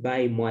not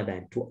buy more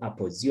than 2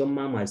 apples. Your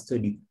mom has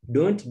told you,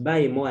 don't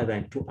buy more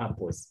than 2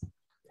 apples.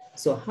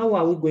 So how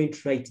are we going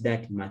to write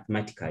that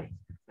mathematically?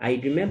 I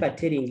remember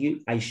telling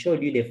you, I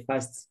showed you the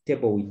first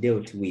table we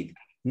dealt with,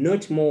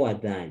 not more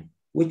than.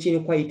 Which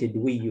inequality do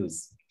we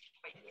use?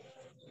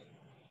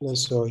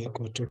 Less or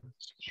equal to.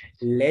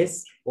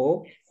 Less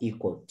or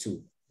equal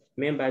to.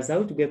 Members,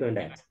 are we together on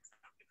that?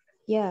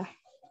 Yeah.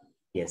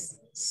 Yes.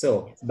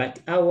 So, but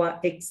our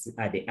x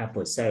are the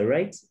apples, so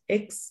right?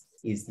 X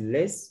is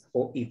less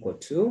or equal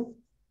to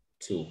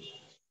 2.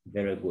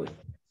 Very good.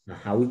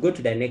 Now we go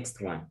to the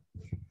next one.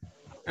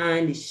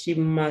 And she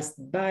must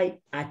buy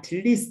at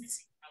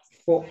least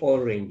 4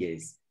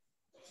 oranges.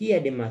 here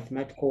the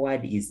mathematical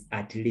word is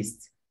at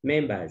least.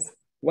 Members,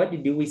 what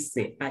did we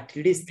say? At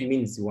least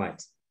means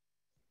what?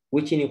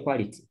 Which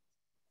inequality?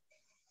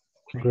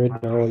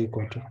 Greater or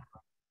equal to.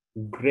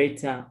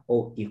 Greater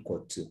or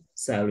equal to.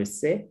 So I will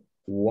say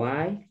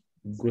y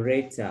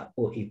greater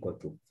or equal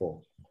to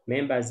 4.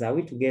 Members, are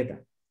we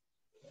together?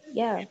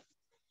 Yeah.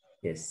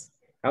 Yes.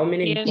 How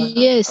many? Yes.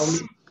 Yes. How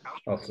many?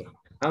 Okay.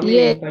 How many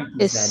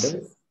inequalities are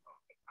those?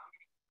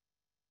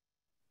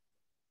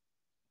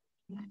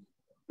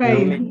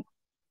 5.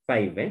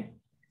 5, eh?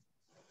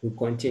 We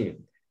continue.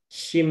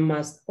 She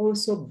must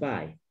also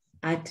buy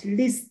at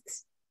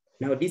least,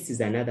 now this is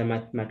another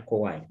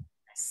mathematical word,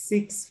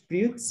 6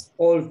 fruits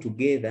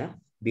altogether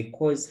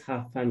because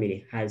her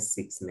family has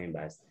 6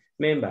 members.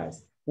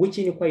 Members, which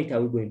inequality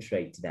are we going to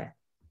write that?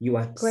 You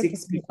are Greater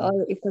 6 than people.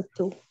 or equal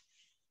to.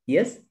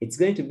 Yes, it's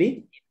going to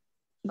be?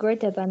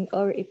 Greater than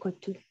or equal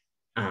to.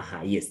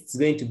 Yes, it's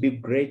going to be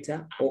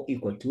greater or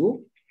equal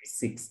to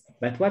 6.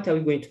 But what are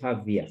we going to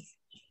have here?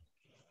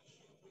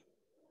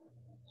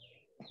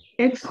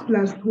 X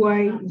plus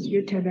y is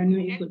greater than or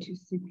equal to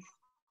 6.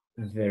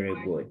 Very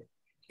good.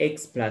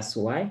 X plus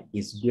y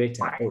is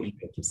greater or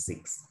equal to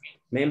 6.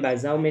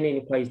 Members, how many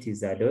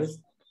inequalities are those?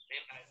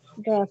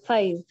 There are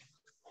 5.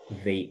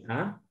 They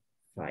are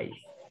 5.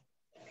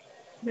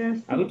 There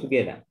are Are we 6.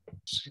 together?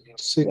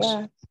 6.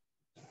 Yeah.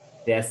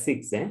 There are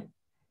 6, eh?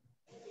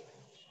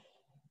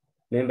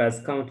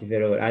 Members, count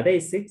very well. Are they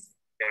 6?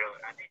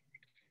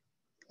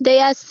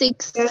 They are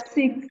 6. There are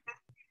 6.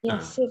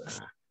 Yes,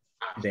 6.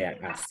 There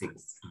are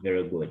 6.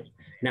 Very good.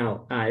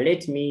 Now,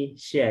 let me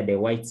share the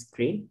white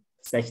screen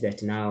such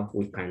that now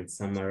we can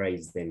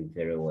summarize them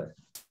very well.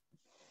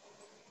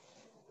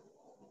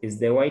 Is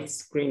the white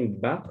screen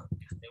back?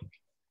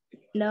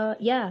 No,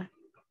 yeah.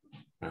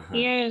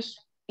 Yes.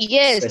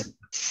 Yes.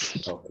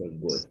 So, okay,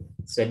 good.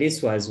 So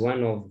this was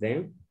one of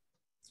them.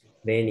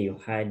 Then you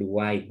had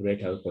y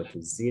greater or equal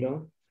to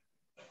 0.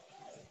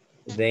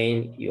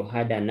 Then you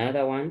had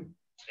another one,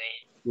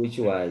 which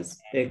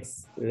was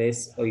x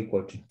less or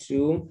equal to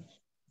 2.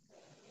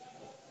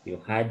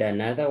 You had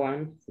another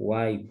one,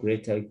 y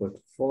greater or equal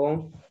to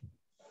 4.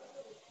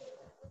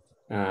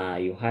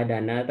 You had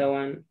another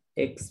one,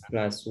 x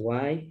plus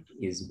y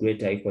is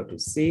greater or equal to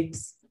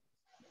 6.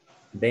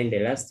 Then the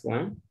last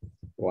one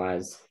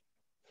was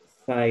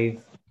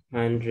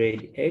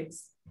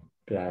 500x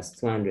plus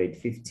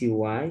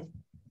 250y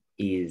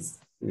is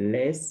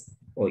less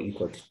or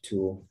equal to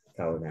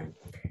 2,000.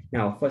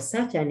 Now, for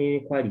such an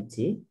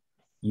inequality,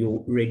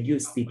 you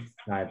reduce it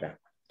further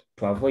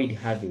to avoid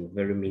having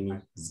very many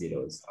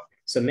zeros.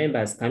 So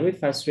members, can we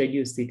first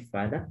reduce it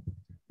further?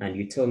 And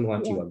you tell me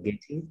what you are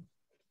getting.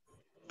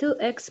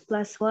 2x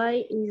plus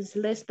y is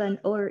less than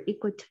or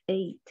equal to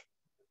 8.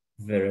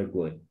 Very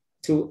good.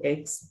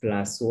 2x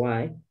plus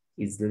y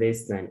is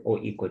less than or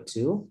equal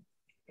to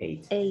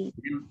 8. 8.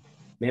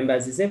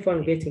 Members, is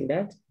everyone getting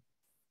that?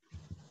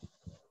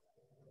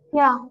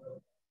 Yeah.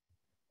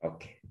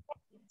 Okay.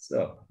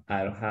 So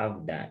I'll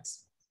have that.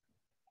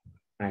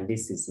 And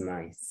this is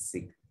my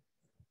 6.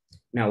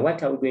 Now,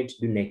 what are we going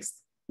to do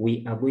next?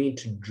 We are going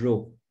to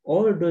draw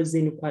all those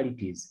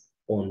inequalities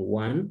on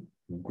one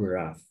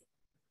graph.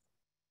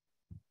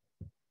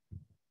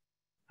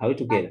 Are we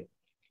together?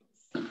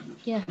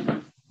 Yeah.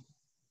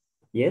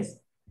 Yes?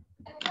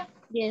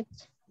 Yes.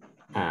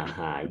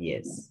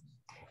 Yes.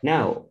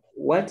 Now,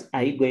 what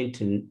are you going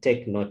to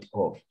take note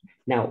of?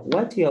 Now,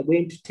 what you are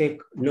going to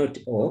take note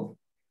of,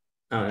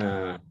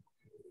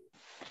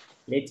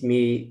 let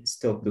me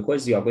stop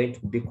because you are going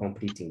to be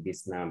completing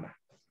this number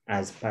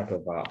as part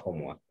of our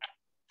homework.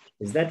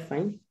 Is that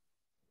fine?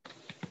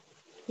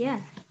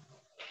 Yeah.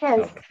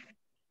 Yes.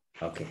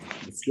 Okay.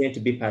 It's going to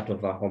be part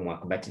of our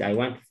homework, but I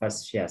want to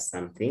first share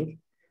something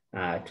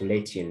to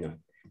let you know.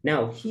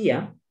 Now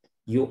here,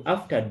 you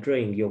after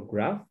drawing your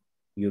graph,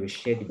 you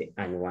shade the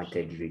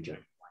unwanted region.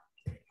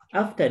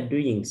 After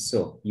doing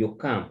so, you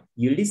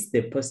list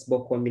the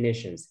possible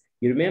combinations.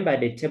 You remember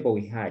the table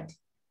we had?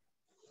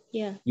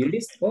 Yeah. You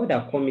list all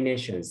the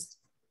combinations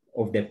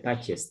of the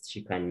purchase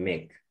she can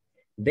make.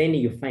 Then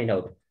you find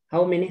out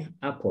how many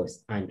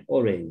apples and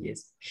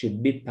oranges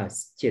should be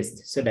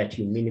purchased so that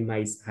you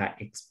minimize her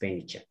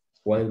expenditure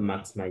while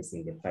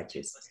maximizing the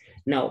purchase.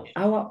 Now,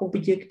 our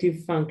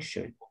objective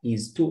function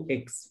is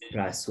 2x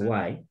plus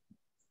y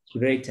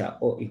greater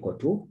or equal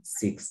to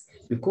 6,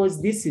 because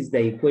this is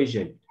the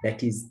equation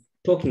that is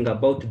talking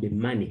about the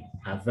money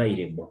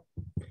available.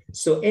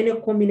 So any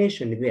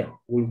combination there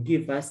will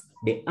give us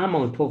the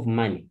amount of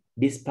money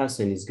this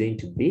person is going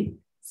to be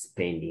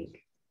spending.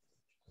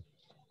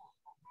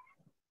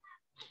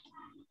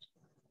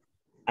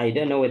 I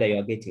don't know whether you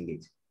are getting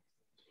it.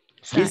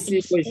 So this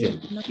it's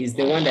equation 8, not is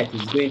the one that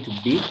is going to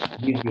be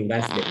giving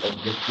us the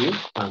objective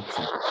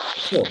function.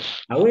 So,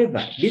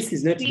 however, this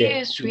is not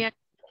the...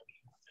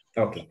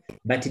 Okay,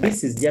 but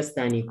this is just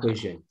an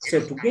equation. So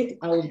to get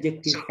our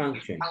objective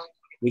function,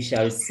 we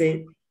shall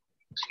say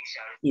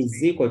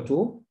is equal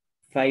to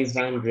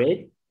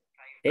 500x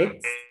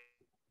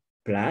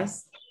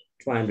plus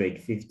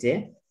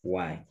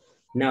 250y.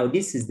 Now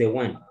this is the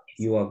one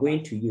you are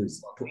going to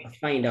use to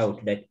find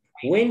out that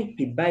when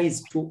he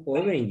buys 2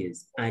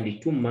 oranges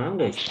and 2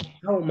 mangoes,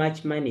 how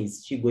much money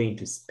is she going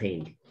to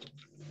spend?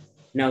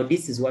 Now,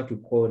 this is what we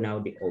call now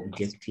the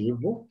objective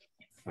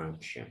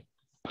function.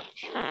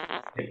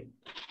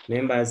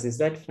 Members, is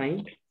that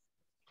fine?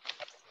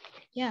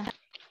 Yeah.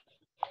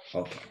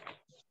 Okay.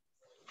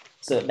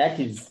 So that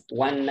is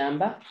one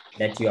number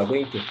that you are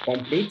going to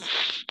complete,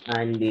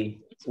 and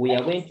we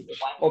are going to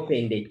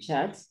open the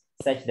chart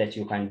such that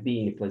you can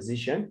be in a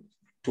position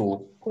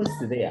to post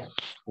there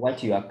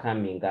what you are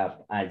coming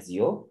up as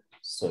your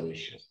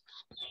solution.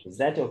 Is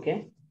that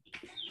okay?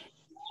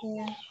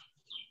 Yeah.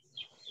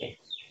 Okay.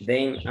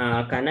 Then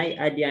can I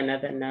add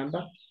another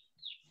number?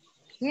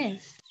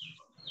 Yes.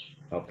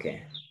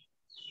 Okay.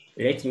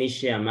 Let me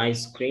share my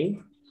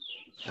screen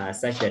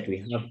such that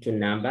we have 2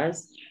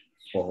 numbers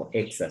for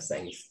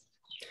exercise.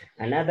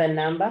 Another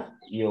number,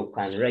 you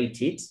can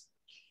write it.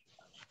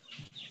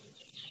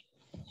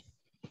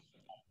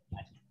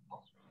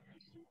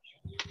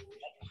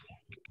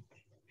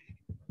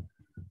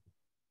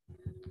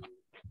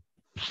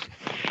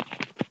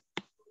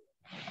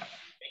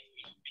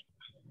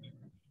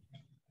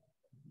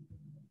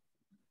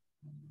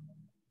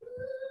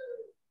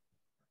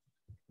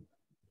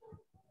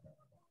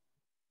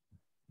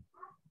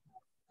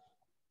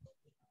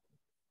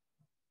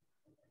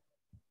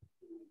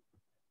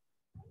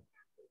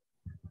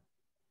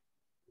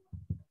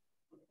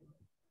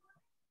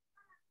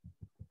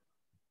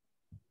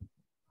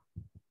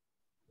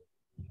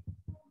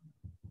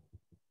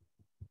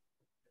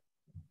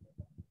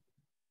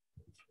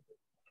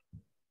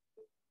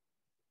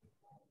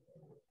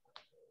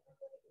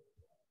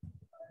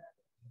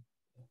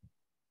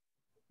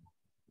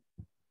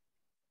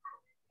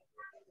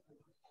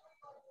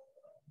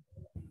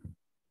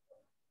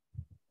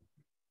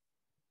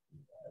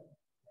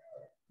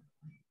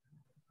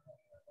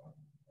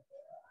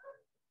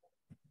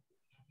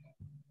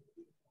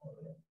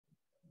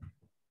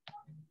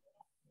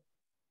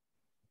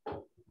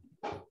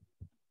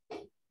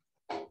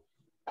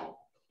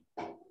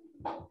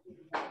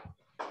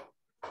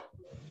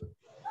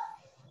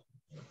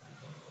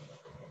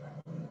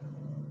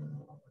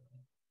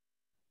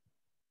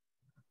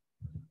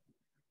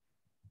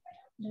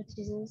 That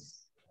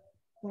is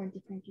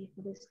 2020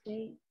 for this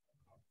day.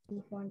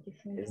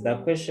 Is the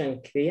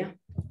question clear?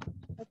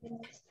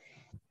 Happiness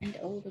and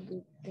all the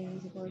good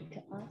things about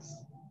us.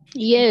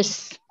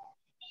 Yes.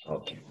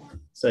 Okay.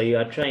 So you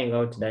are trying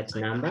out that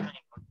number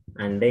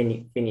and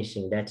then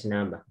finishing that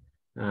number.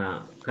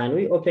 Can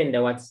we open the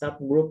WhatsApp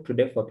group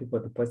today for people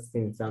to post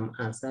in some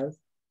answers?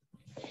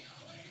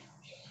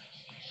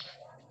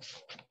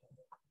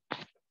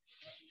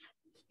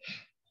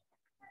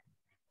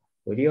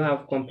 Would you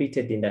have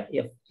completed in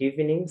the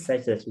evening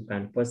such that we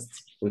can post,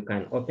 we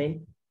can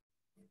open?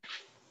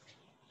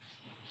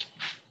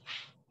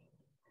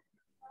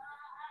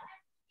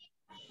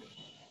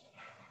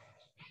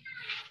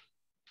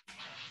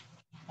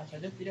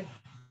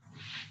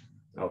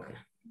 Okay.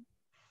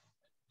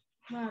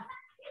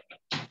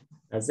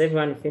 Has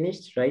everyone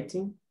finished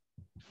writing?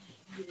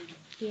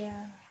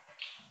 Yeah.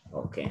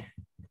 Okay.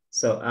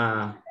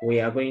 So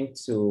we are going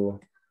to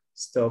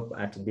stop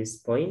at this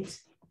point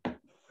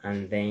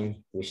and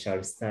then we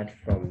shall start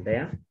from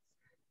there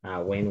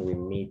when we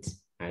meet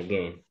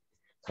again.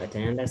 But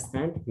I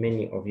understand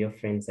many of your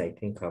friends, I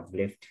think, have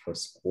left for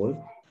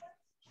school.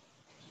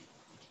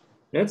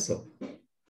 Not so.